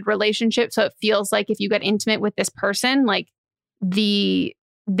committed relationship. So it feels like if you get intimate with this person, like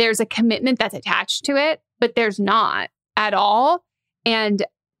there's a commitment that's attached to it, but there's not at all. And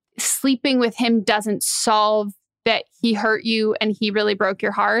sleeping with him doesn't solve that he hurt you and he really broke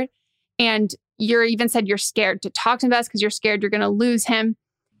your heart. And you're even said you're scared to talk to him about this because you're scared you're going to lose him.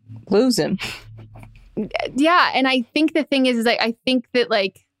 Lose him. Yeah. And I think the thing is like, I think that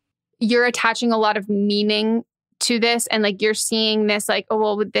like you're attaching a lot of meaning to this and like you're seeing this like, oh,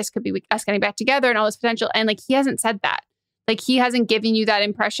 well, this could be us getting back together and all this potential. And like, he hasn't said that. Like he hasn't given you that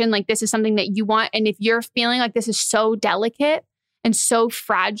impression. Like this is something that you want. And if you're feeling like this is so delicate and so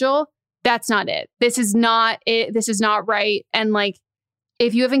fragile, that's not it. This is not it. This is not right. And like,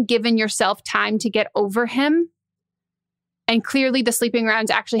 if you haven't given yourself time to get over him, and clearly the sleeping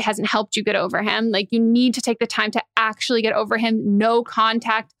around actually hasn't helped you get over him, like you need to take the time to actually get over him. No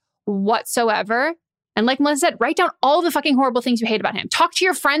contact whatsoever. And like Melissa said, write down all the fucking horrible things you hate about him. Talk to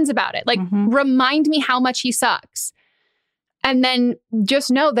your friends about it. Like remind me how much he sucks. And then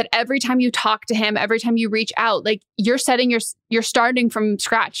just know that every time you talk to him, every time you reach out, like you're starting from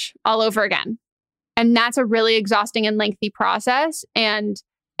scratch all over again. And that's a really exhausting and lengthy process. And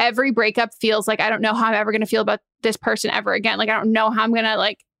every breakup feels like, I don't know how I'm ever going to feel about this person ever again. Like, I don't know how I'm going to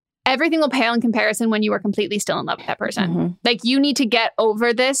like, everything will pale in comparison when you are completely still in love with that person. Like you need to get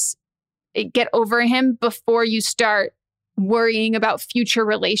over this, get over him before you start worrying about future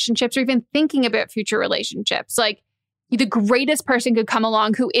relationships or even thinking about future relationships. Like the greatest person could come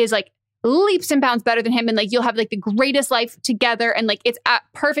along who is like leaps and bounds better than him. And like, you'll have like the greatest life together. And like, it's a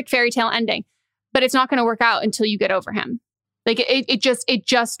perfect fairy tale ending, but it's not going to work out until you get over him. Like it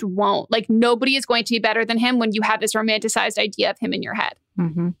just won't. Like nobody is going to be better than him when you have this romanticized idea of him in your head.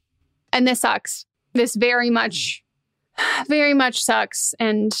 And this sucks. This very much sucks.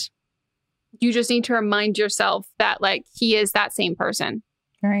 And you just need to remind yourself that like he is that same person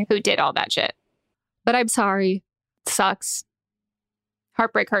who did all that shit. But I'm sorry. It sucks.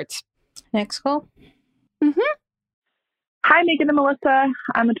 Heartbreak hurts. Next call. Hi, Megan and Melissa.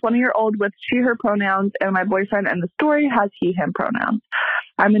 I'm a 20-year-old with she, her pronouns, and my boyfriend in the story has he, him pronouns.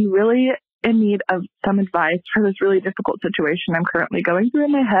 I'm really in need of some advice for this really difficult situation I'm currently going through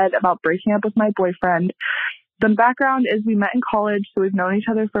in my head about breaking up with my boyfriend. Some background is we met in college, so we've known each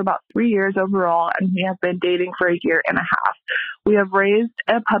other for about 3 years overall, and we have been dating for a year and a half. We have raised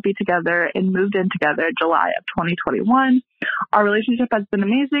a puppy together and moved in together July of 2021. Our relationship has been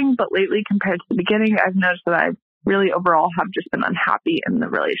amazing, but lately compared to the beginning, I've noticed that I've really overall have just been unhappy in the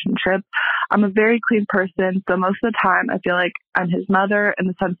relationship. I'm a very clean person, so most of the time I feel like I'm his mother in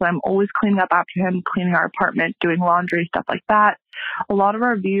the sense that I'm always cleaning up after him, cleaning our apartment, doing laundry, stuff like that. A lot of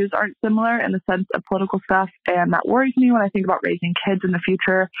our views aren't similar in the sense of political stuff, and that worries me when I think about raising kids in the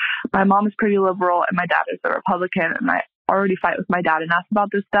future. My mom is pretty liberal and my dad is a Republican, and I already fight with my dad enough about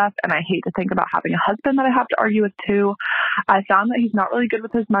this stuff, and I hate to think about having a husband that I have to argue with too. I found that he's not really good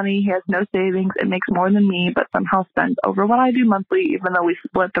with his money. He has no savings and makes more than me, but somehow spends over what I do monthly, even though we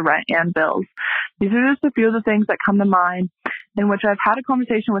split the rent and bills. These are just a few of the things that come to mind, in which I've had a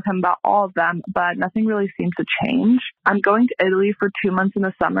conversation with him about all of them, but nothing really seems to change. I'm going to Italy for 2 months in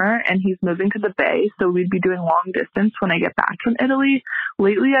the summer, and he's moving to the Bay, so we'd be doing long distance when I get back from Italy.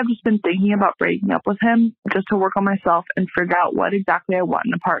 Lately, I've just been thinking about breaking up with him just to work on myself and figure out what exactly I want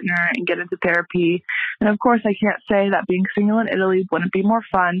in a partner and get into therapy. And of course, I can't say that being single in Italy wouldn't be more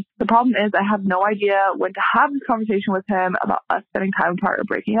fun. The problem is I have no idea when to have this conversation with him about us spending time apart or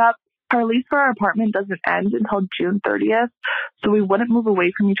breaking up. Our lease for our apartment doesn't end until June 30th, so we wouldn't move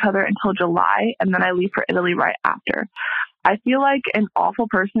away from each other until July, and then I leave for Italy right after. I feel like an awful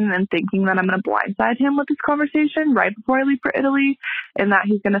person in thinking that I'm going to blindside him with this conversation right before I leave for Italy, and that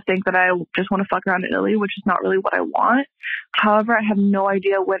he's going to think that I just want to fuck around in Italy, which is not really what I want. However, I have no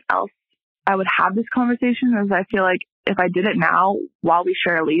idea when else I would have this conversation, as I feel like if I did it now while we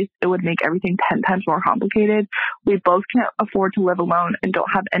share a lease, it would make everything 10 times more complicated. We both can't afford to live alone and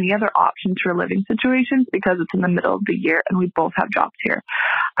don't have any other options for living situations because it's in the middle of the year and we both have jobs here.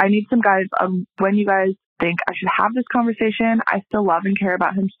 I need some guidance on when you guys think I should have this conversation. I still love and care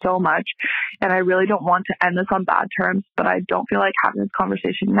about him so much, and I really don't want to end this on bad terms, but I don't feel like having this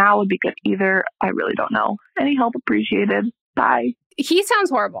conversation now would be good either. I really don't know. Any help appreciated. Bye. He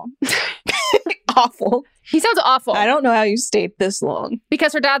sounds horrible. awful. He sounds awful. I don't know how you stayed this long.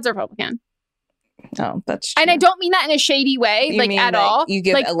 Because her dad's a Republican. Oh, that's true. And I don't mean that in a shady way, You like mean at like all. You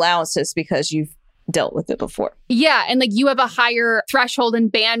give like, allowances because you've dealt with it before. Yeah. And like you have a higher threshold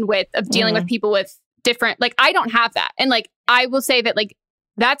and bandwidth of dealing with people with different, like I don't have that. And like I will say that like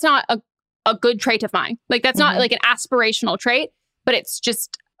that's not a good trait of mine. Like that's not like an aspirational trait, but it's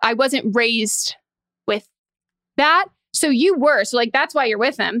just I wasn't raised with that. So you were. So like that's why you're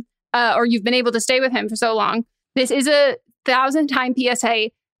with him. Or you've been able to stay with him for so long. This is a 1,000-time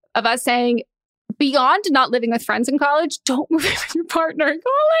PSA of us saying, beyond not living with friends in college, don't move in with your partner in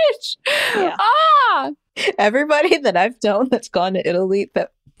college. Yeah. Everybody that I've known that's gone to Italy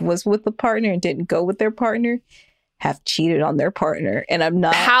that was with a partner and didn't go with their partner have cheated on their partner. And I'm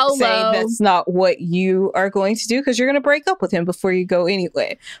not saying that's not what you are going to do because you're going to break up with him before you go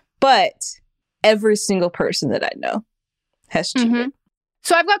anyway. But every single person that I know has cheated.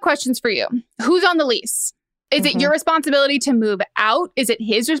 So I've got questions for you. Who's on the lease? Is it your responsibility to move out? Is it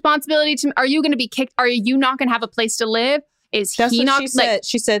his responsibility to? Are you going to be kicked? Are you not going to have a place to live? Is That's he what not? She said.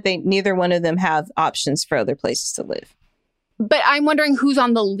 She said neither one of them have options for other places to live. But I'm wondering who's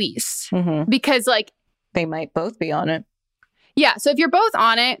on the lease because like they might both be on it. Yeah. So if you're both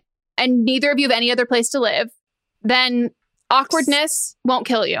on it and neither of you have any other place to live, then awkwardness won't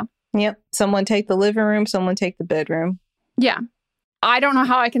kill you. Yep. Someone take the living room. Someone take the bedroom. Yeah. I don't know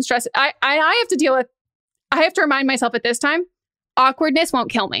how I can stress it. I have to deal with. I have to remind myself at this time, awkwardness won't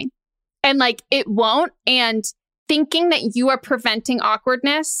kill me. And like it won't. And thinking that you are preventing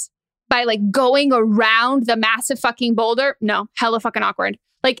awkwardness by like going around the massive fucking boulder. No, hella fucking awkward.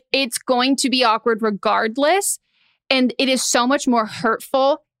 Like it's going to be awkward regardless. And it is so much more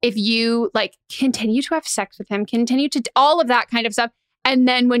hurtful if you like continue to have sex with him, continue to all of that kind of stuff. And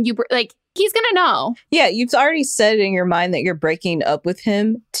then when you like, he's going to know. Yeah. You've already said in your mind that you're breaking up with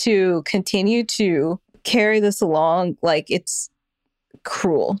him to continue to carry this along. Like it's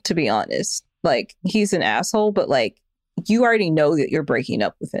cruel, to be honest. Like he's an asshole, but like you already know that you're breaking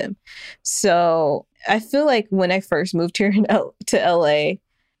up with him. So I feel like when I first moved here to LA,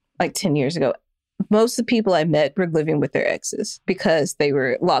 like 10 years ago, most of the people I met were living with their exes because they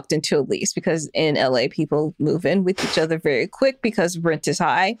were locked into a lease. Because in LA, people move in with each other very quick because rent is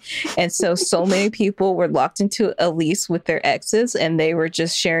high. And so many people were locked into a lease with their exes and they were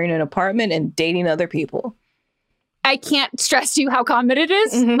just sharing an apartment and dating other people. I can't stress to you how common it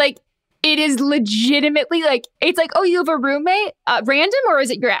is. Like, it is legitimately like, it's like, oh, you have a roommate, random, or is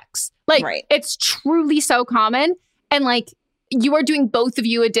it your ex? Like, It's truly so common. And like, you are doing both of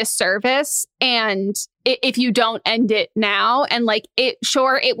you a disservice. And if you don't end it now, and like it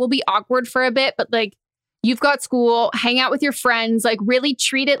will be awkward for a bit, but like you've got school, hang out with your friends, like really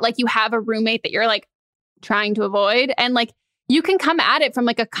treat it like you have a roommate that you're like trying to avoid. And like you can come at it from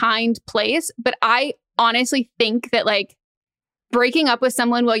like a kind place. But I honestly think that like breaking up with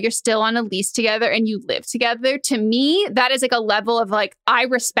someone while you're still on a lease together and you live together, to me, that is like a level of like, I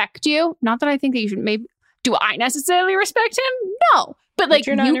respect you. Not that I think that you should maybe. Do I necessarily respect him? No. But like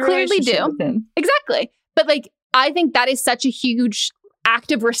you clearly do. Exactly. But like I think that is such a huge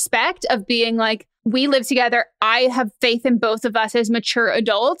act of respect of being like, we live together. I have faith in both of us as mature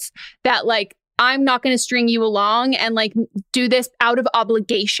adults that like I'm not going to string you along and like do this out of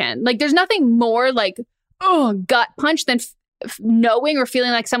obligation. Like there's nothing more like gut punch than knowing or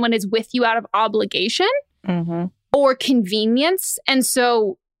feeling like someone is with you out of obligation or convenience. And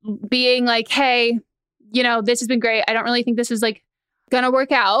so being like, hey, you know, this has been great. I don't really think this is like going to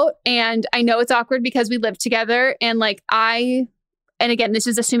work out. And I know it's awkward because we live together. And like and again, this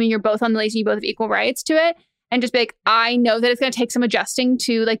is assuming you're both on the lease and you both have equal rights to it. And just be like, I know that it's going to take some adjusting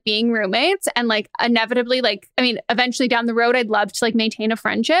to like being roommates. And like inevitably, like, I mean, eventually down the road, I'd love to like maintain a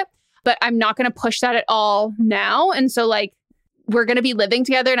friendship, but I'm not going to push that at all now. And so like, we're going to be living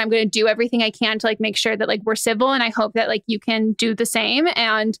together and I'm going to do everything I can to like make sure that like we're civil. And I hope that like you can do the same.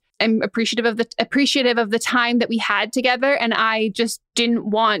 And I'm appreciative of the time that we had together. And I just didn't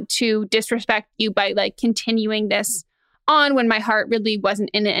want to disrespect you by like continuing this on when my heart really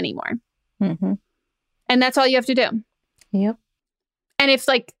wasn't in it anymore. And that's all you have to do. Yep. And if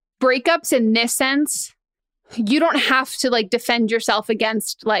like breakups in this sense, you don't have to like defend yourself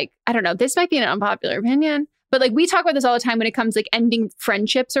against like, I don't know, this might be an unpopular opinion. But like we talk about this all the time when it comes like ending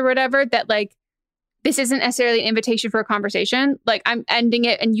friendships or whatever, that like this isn't necessarily an invitation for a conversation. Like I'm ending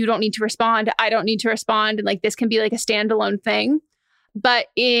it and you don't need to respond. I don't need to respond. And like this can be like a standalone thing. But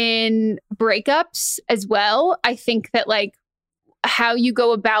in breakups as well, I think that like how you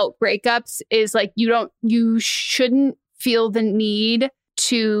go about breakups is like you shouldn't feel the need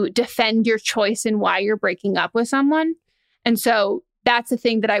to defend your choice in why you're breaking up with someone. And so that's the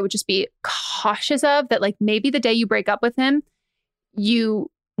thing that I would just be cautious of, that like maybe the day you break up with him,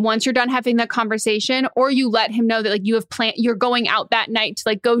 once you're done having that conversation, or you let him know that like you have planned, you're going out that night to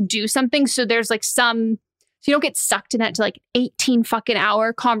like go do something. So there's like so you don't get sucked in that to like 18 fucking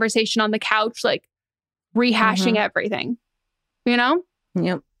hour conversation on the couch, like rehashing everything, you know?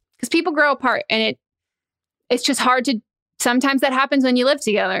 Yep. Because people grow apart and it's just hard to, sometimes that happens when you live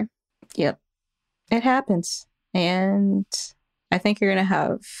together. Yep. It happens. And I think you're going to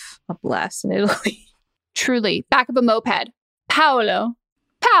have a blast in Italy. Truly. Back of a moped. Paolo,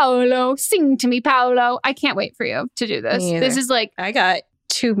 sing to me, Paolo. I can't wait for you to do this. This is like... I got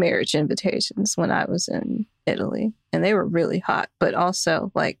 2 marriage invitations when I was in Italy, and they were really hot, but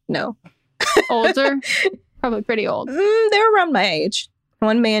also like, no. Older? Probably pretty old. They were around my age.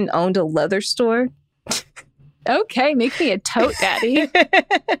 One man owned a leather store. Okay, make me a tote daddy.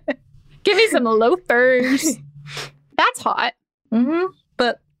 Give me some loafers. That's hot.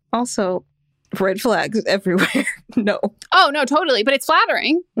 But also red flags everywhere. No. Oh, no, totally. But it's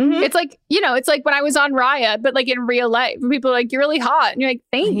flattering. It's like, it's like when I was on Raya, but like in real life, people are like, you're really hot. And you're like,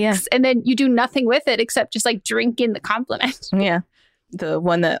 thanks. Yeah. And then you do nothing with it except just like drink in the compliment. Yeah. The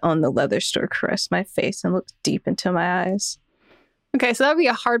one that owned the leather store caressed my face and looked deep into my eyes. Okay, so that would be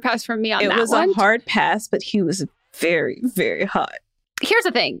a hard pass from me on that one. It was a hard pass, but he was very, very hot. Here's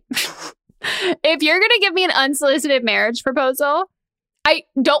the thing. If you're going to give me an unsolicited marriage proposal, I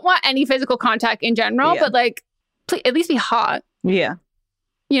don't want any physical contact in general, but like, please, at least be hot. Yeah.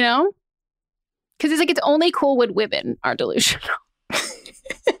 You know? Because it's like, it's only cool when women are delusional.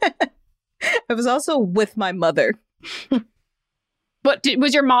 I was also with my mother. But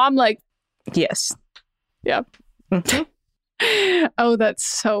was your mom like... Yes. Yeah. Oh, that's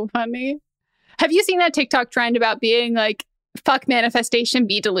so funny. Have you seen that TikTok trend about being like, fuck manifestation,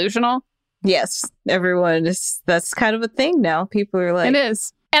 be delusional? Yes. Everyone is, that's kind of a thing now. People are like... It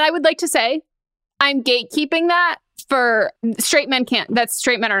is. And I would like to say, I'm gatekeeping that for straight men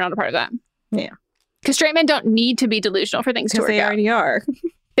straight men are not a part of that. Yeah. Because straight men don't need to be delusional for things to work out. Because they already are.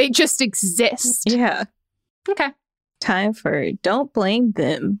 They just exist. Yeah. Okay. Time for Don't Blame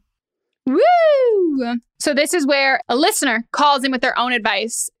Them. Woo! So this is where a listener calls in with their own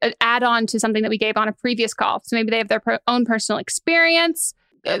advice, add on to something that we gave on a previous call. So maybe they have their own personal experience,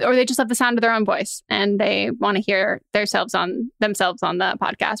 or they just love the sound of their own voice and they want to hear themselves on the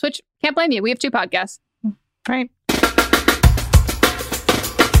podcast, which can't blame you. We have 2 podcasts. Right.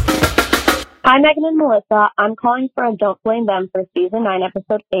 Hi, Megan and Melissa. I'm calling for a Don't Blame Them for Season 9,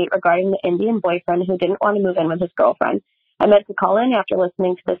 Episode 8 regarding the Indian boyfriend who didn't want to move in with his girlfriend. I meant to call in after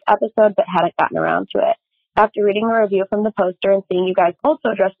listening to this episode, but hadn't gotten around to it. After reading the review from the poster and seeing you guys also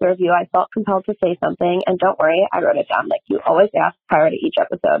address the review, I felt compelled to say something, and don't worry, I wrote it down like you always ask prior to each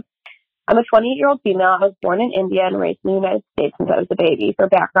episode. I'm a 28-year-old female. I was born in India and raised in the United States since I was a baby. For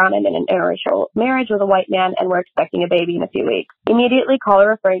background, I'm in an interracial marriage with a white man, and we're expecting a baby in a few weeks. Immediately, caller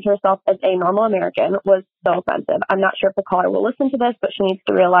referring to herself as a normal American was so offensive. I'm not sure if the caller will listen to this, but she needs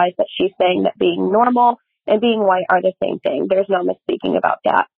to realize that she's saying that being normal and being white are the same thing. There's no misspeaking about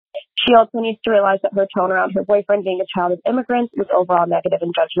that. She also needs to realize that her tone around her boyfriend being a child of immigrants was overall negative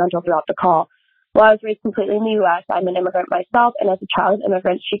and judgmental throughout the call. While I was raised completely in the U.S., I'm an immigrant myself, and as a child of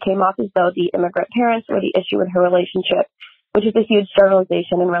immigrants, she came off as though the immigrant parents were the issue with her relationship, which is a huge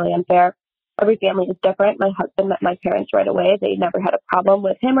generalization and really unfair. Every family is different. My husband met my parents right away. They never had a problem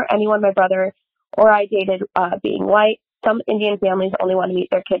with him or anyone my brother or I dated being white. Some Indian families only want to meet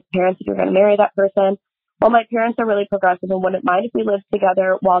their kids' parents if you're going to marry that person. While my parents are really progressive and wouldn't mind if we lived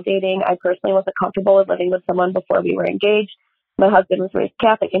together while dating, I personally wasn't comfortable with living with someone before we were engaged. My husband was raised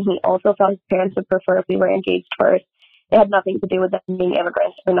Catholic, and he also felt his parents would prefer if we were engaged first. It had nothing to do with them being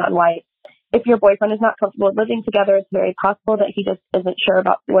immigrants or non-white. If your boyfriend is not comfortable with living together, it's very possible that he just isn't sure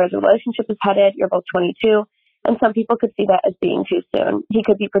about where the relationship is headed. You're both 22, and some people could see that as being too soon. He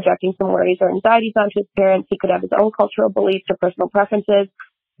could be projecting some worries or anxieties onto his parents. He could have his own cultural beliefs or personal preferences.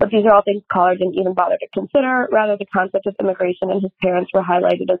 But these are all things caller didn't even bother to consider. Rather, the concept of immigration and his parents were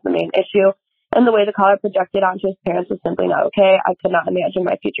highlighted as the main issue. And the way the caller projected onto his parents was simply not okay. I could not imagine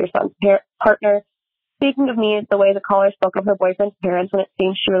my future son's partner. Speaking of me, the way the caller spoke of her boyfriend's parents, when it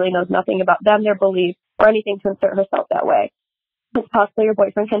seems she really knows nothing about them, their beliefs, or anything to insert herself that way. It's possible your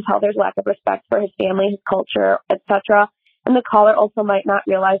boyfriend can tell there's lack of respect for his family, his culture, etc. And the caller also might not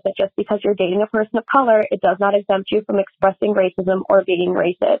realize that just because you're dating a person of color, it does not exempt you from expressing racism or being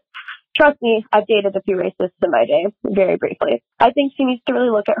racist. Trust me, I've dated a few racists in my day, very briefly. I think she needs to really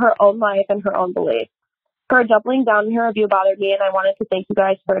look at her own life and her own beliefs. Her doubling down in her review bothered me, and I wanted to thank you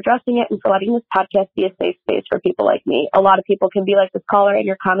guys for addressing it and for letting this podcast be a safe space for people like me. A lot of people can be like this caller, and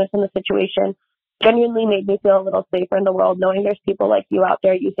your comments on the situation genuinely made me feel a little safer in the world, knowing there's people like you out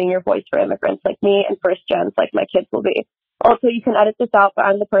there using your voice for immigrants like me and first gens like my kids will be. Also, you can edit this out, but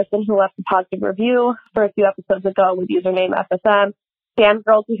I'm the person who left a positive review for a few episodes ago with username FSM.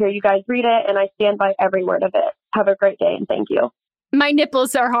 Fangirl to hear you guys read it, and I stand by every word of it. Have a great day, and thank you. My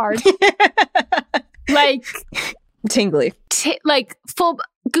nipples are hard. Like tingly. Like full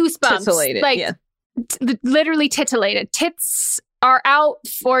goosebumps. Titillated, like yeah. Literally titillated. Tits are out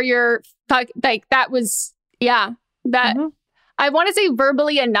for your fuck. Like that was, yeah. That I want to say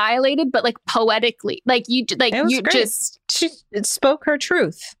verbally annihilated, but like poetically. Like you great. She spoke her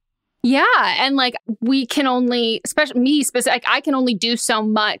truth. Yeah. And like we can only, especially me specific, I can only do so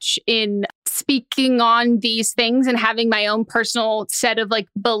much in speaking on these things and having my own personal set of like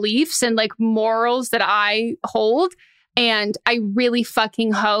beliefs and like morals that I hold. And I really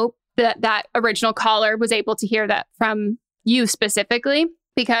fucking hope that that original caller was able to hear that from you specifically,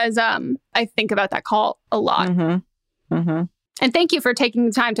 because I think about that call a lot. And thank you for taking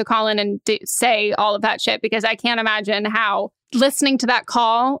the time to call in and say all of that shit, because I can't imagine how listening to that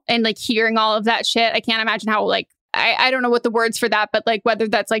call and like hearing all of that shit, I can't imagine how like, I don't know what the words for that, but like whether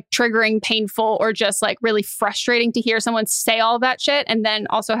that's like triggering, painful, or just like really frustrating to hear someone say all of that shit and then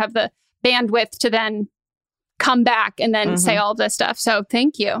also have the bandwidth to then come back and then say all of this stuff. So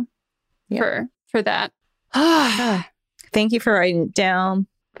thank you for that. Thank you for writing it down.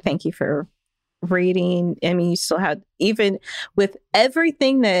 Thank you for reading. I mean, you still had, even with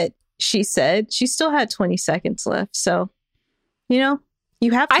everything that she said, she still had 20 seconds left. So, you know,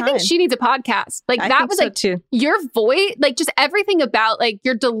 you have time. I think she needs a podcast. Like that was like too. Your voice, like just everything about like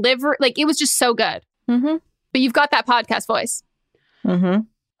your delivery, like it was just so good. But you've got that podcast voice.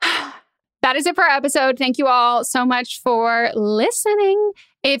 That is it for our episode. Thank you all so much for listening.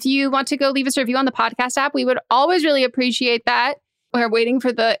 If you want to go leave us a review on the podcast app, we would always really appreciate that. We're waiting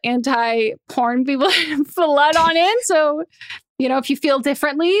for the anti-porn people to flood on in. So, you know, if you feel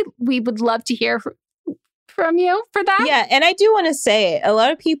differently, we would love to hear from you for that. Yeah. And I do want to say, a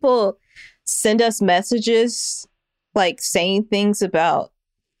lot of people send us messages like saying things about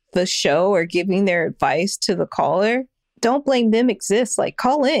the show or giving their advice to the caller. Don't blame them exist. Like,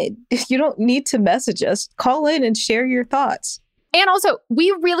 call in. You don't need to message us. Call in and share your thoughts. And also,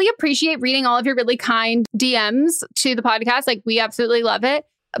 we really appreciate reading all of your really kind DMs to the podcast. Like, we absolutely love it.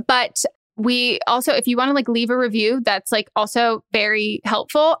 But we also, if you want to like leave a review, that's like also very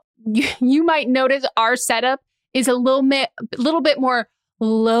helpful. You might notice our setup is a little bit more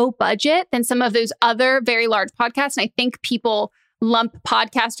low budget than some of those other very large podcasts. And I think people lump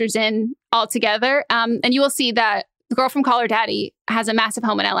podcasters in altogether. And you will see that the girl from Call Her Daddy has a massive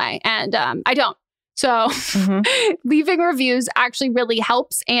home in LA, and I don't. So leaving reviews actually really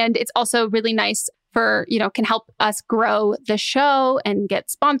helps. And it's also really nice for, you know, can help us grow the show and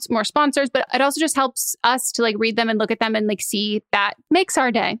get more sponsors. But it also just helps us to like read them and look at them and like see that makes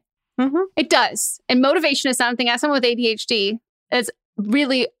our day. It does. And motivation is something, as someone with ADHD, is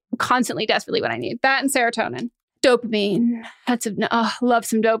really constantly, desperately what I need. That and serotonin. Dopamine. Love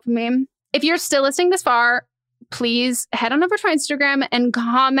some dopamine. If you're still listening this far, please head on over to Instagram and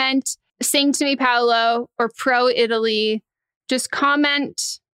comment, sing to me, Paolo, or Pro Italy. Just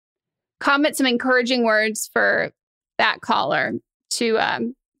comment some encouraging words for that caller to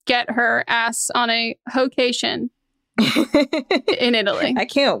get her ass on a hocation in Italy. I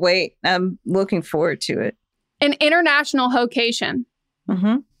can't wait. I'm looking forward to it. An international hocation.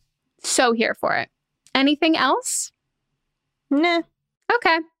 So here for it. Anything else? Nah.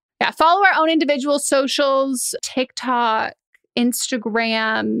 Okay. Yeah. Follow our own individual socials: TikTok,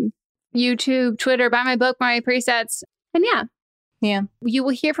 Instagram, YouTube, Twitter, buy my book, buy my presets. And yeah. You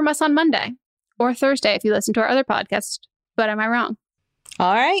will hear from us on Monday or Thursday if you listen to our other podcast. But am I wrong?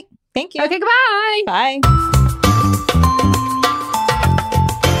 All right. Thank you. Okay, goodbye. Bye.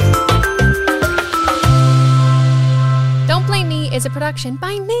 Don't Blame Me is a production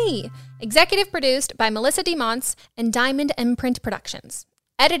by me. Executive produced by Melissa DeMonts and Diamond Imprint Productions.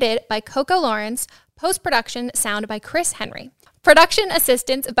 Edited by Coco Lawrence. Post-production sound by Chris Henry. Production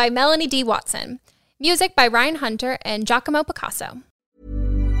assistance by Melanie D. Watson. Music by Ryan Hunter and Giacomo Picasso.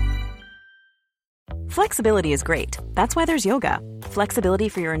 Flexibility is great. That's why there's yoga. Flexibility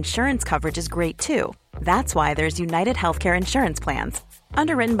for your insurance coverage is great too. That's why there's United Healthcare Insurance Plans.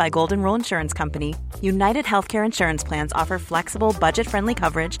 Underwritten by Golden Rule Insurance Company, United Healthcare Insurance Plans offer flexible, budget-friendly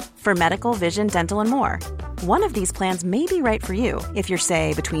coverage for medical, vision, dental, and more. One of these plans may be right for you if you're,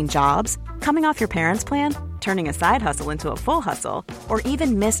 say, between jobs, coming off your parents' plan, turning a side hustle into a full hustle, or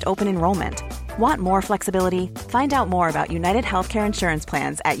even missed open enrollment. Want more flexibility? Find out more about United Healthcare Insurance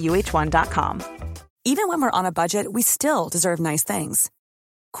Plans at uh1.com. Even when we're on a budget, we still deserve nice things.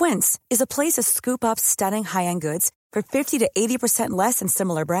 Quince is a place to scoop up stunning high-end goods for 50 to 80% less than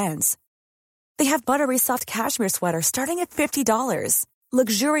similar brands. They have buttery soft cashmere sweaters starting at $50,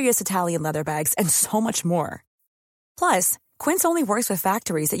 luxurious Italian leather bags, and so much more. Plus, Quince only works with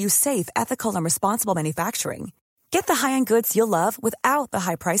factories that use safe, ethical, and responsible manufacturing. Get the high-end goods you'll love without the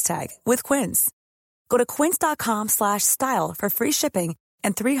high price tag with Quince. Go to quince.com/style for free shipping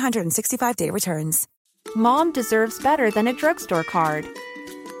and 365-day returns. Mom deserves better than a drugstore card.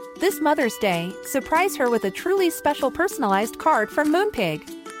 This Mother's Day, surprise her with a truly special personalized card from Moonpig.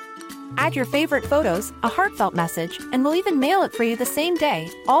 Add your favorite photos, a heartfelt message, and we'll even mail it for you the same day,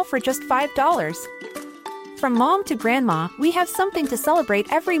 all for just $5. From mom to grandma, we have something to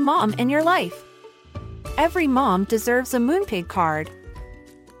celebrate every mom in your life. Every mom deserves a Moonpig card.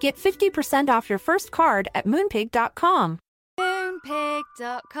 Get 50% off your first card at moonpig.com.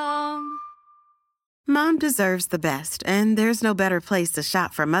 Moonpig.com. Mom deserves the best, and there's no better place to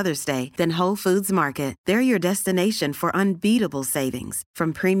shop for Mother's Day than Whole Foods Market. They're your destination for unbeatable savings,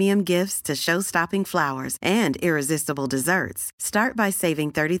 from premium gifts to show-stopping flowers and irresistible desserts. Start by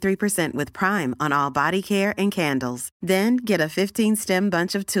saving 33% with Prime on all body care and candles. Then get a 15-stem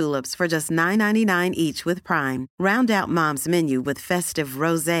bunch of tulips for just $9.99 each with Prime. Round out Mom's menu with festive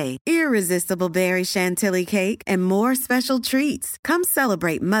rosé, irresistible berry chantilly cake, and more special treats. Come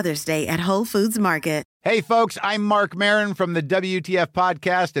celebrate Mother's Day at Whole Foods Market. Hey, folks, I'm Mark Maron from the WTF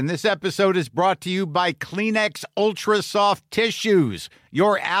Podcast, and this episode is brought to you by Kleenex Ultra Soft Tissues,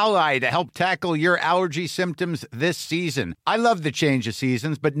 your ally to help tackle your allergy symptoms this season. I love the change of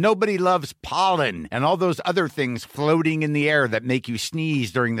seasons, but nobody loves pollen and all those other things floating in the air that make you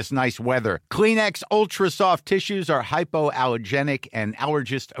sneeze during this nice weather. Kleenex Ultra Soft Tissues are hypoallergenic and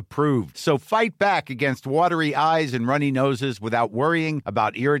allergist approved, so fight back against watery eyes and runny noses without worrying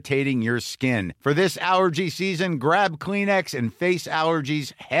about irritating your skin. For this allergy season, grab Kleenex and face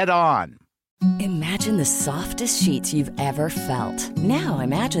allergies head on. Imagine the softest sheets you've ever felt. Now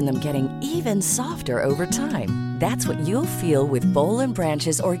imagine them getting even softer over time. That's what you'll feel with Boll &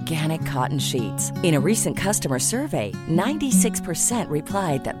 Branch's organic cotton sheets. In a recent customer survey, 96%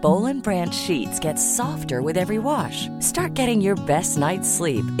 replied that Boll & Branch sheets get softer with every wash. Start getting your best night's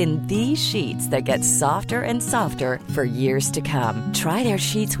sleep in these sheets that get softer and softer for years to come. Try their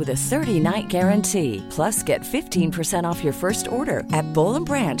sheets with a 30-night guarantee. Plus, get 15% off your first order at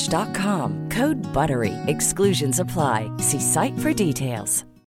bollandbranch.com. Code BUTTERY. Exclusions apply. See site for details.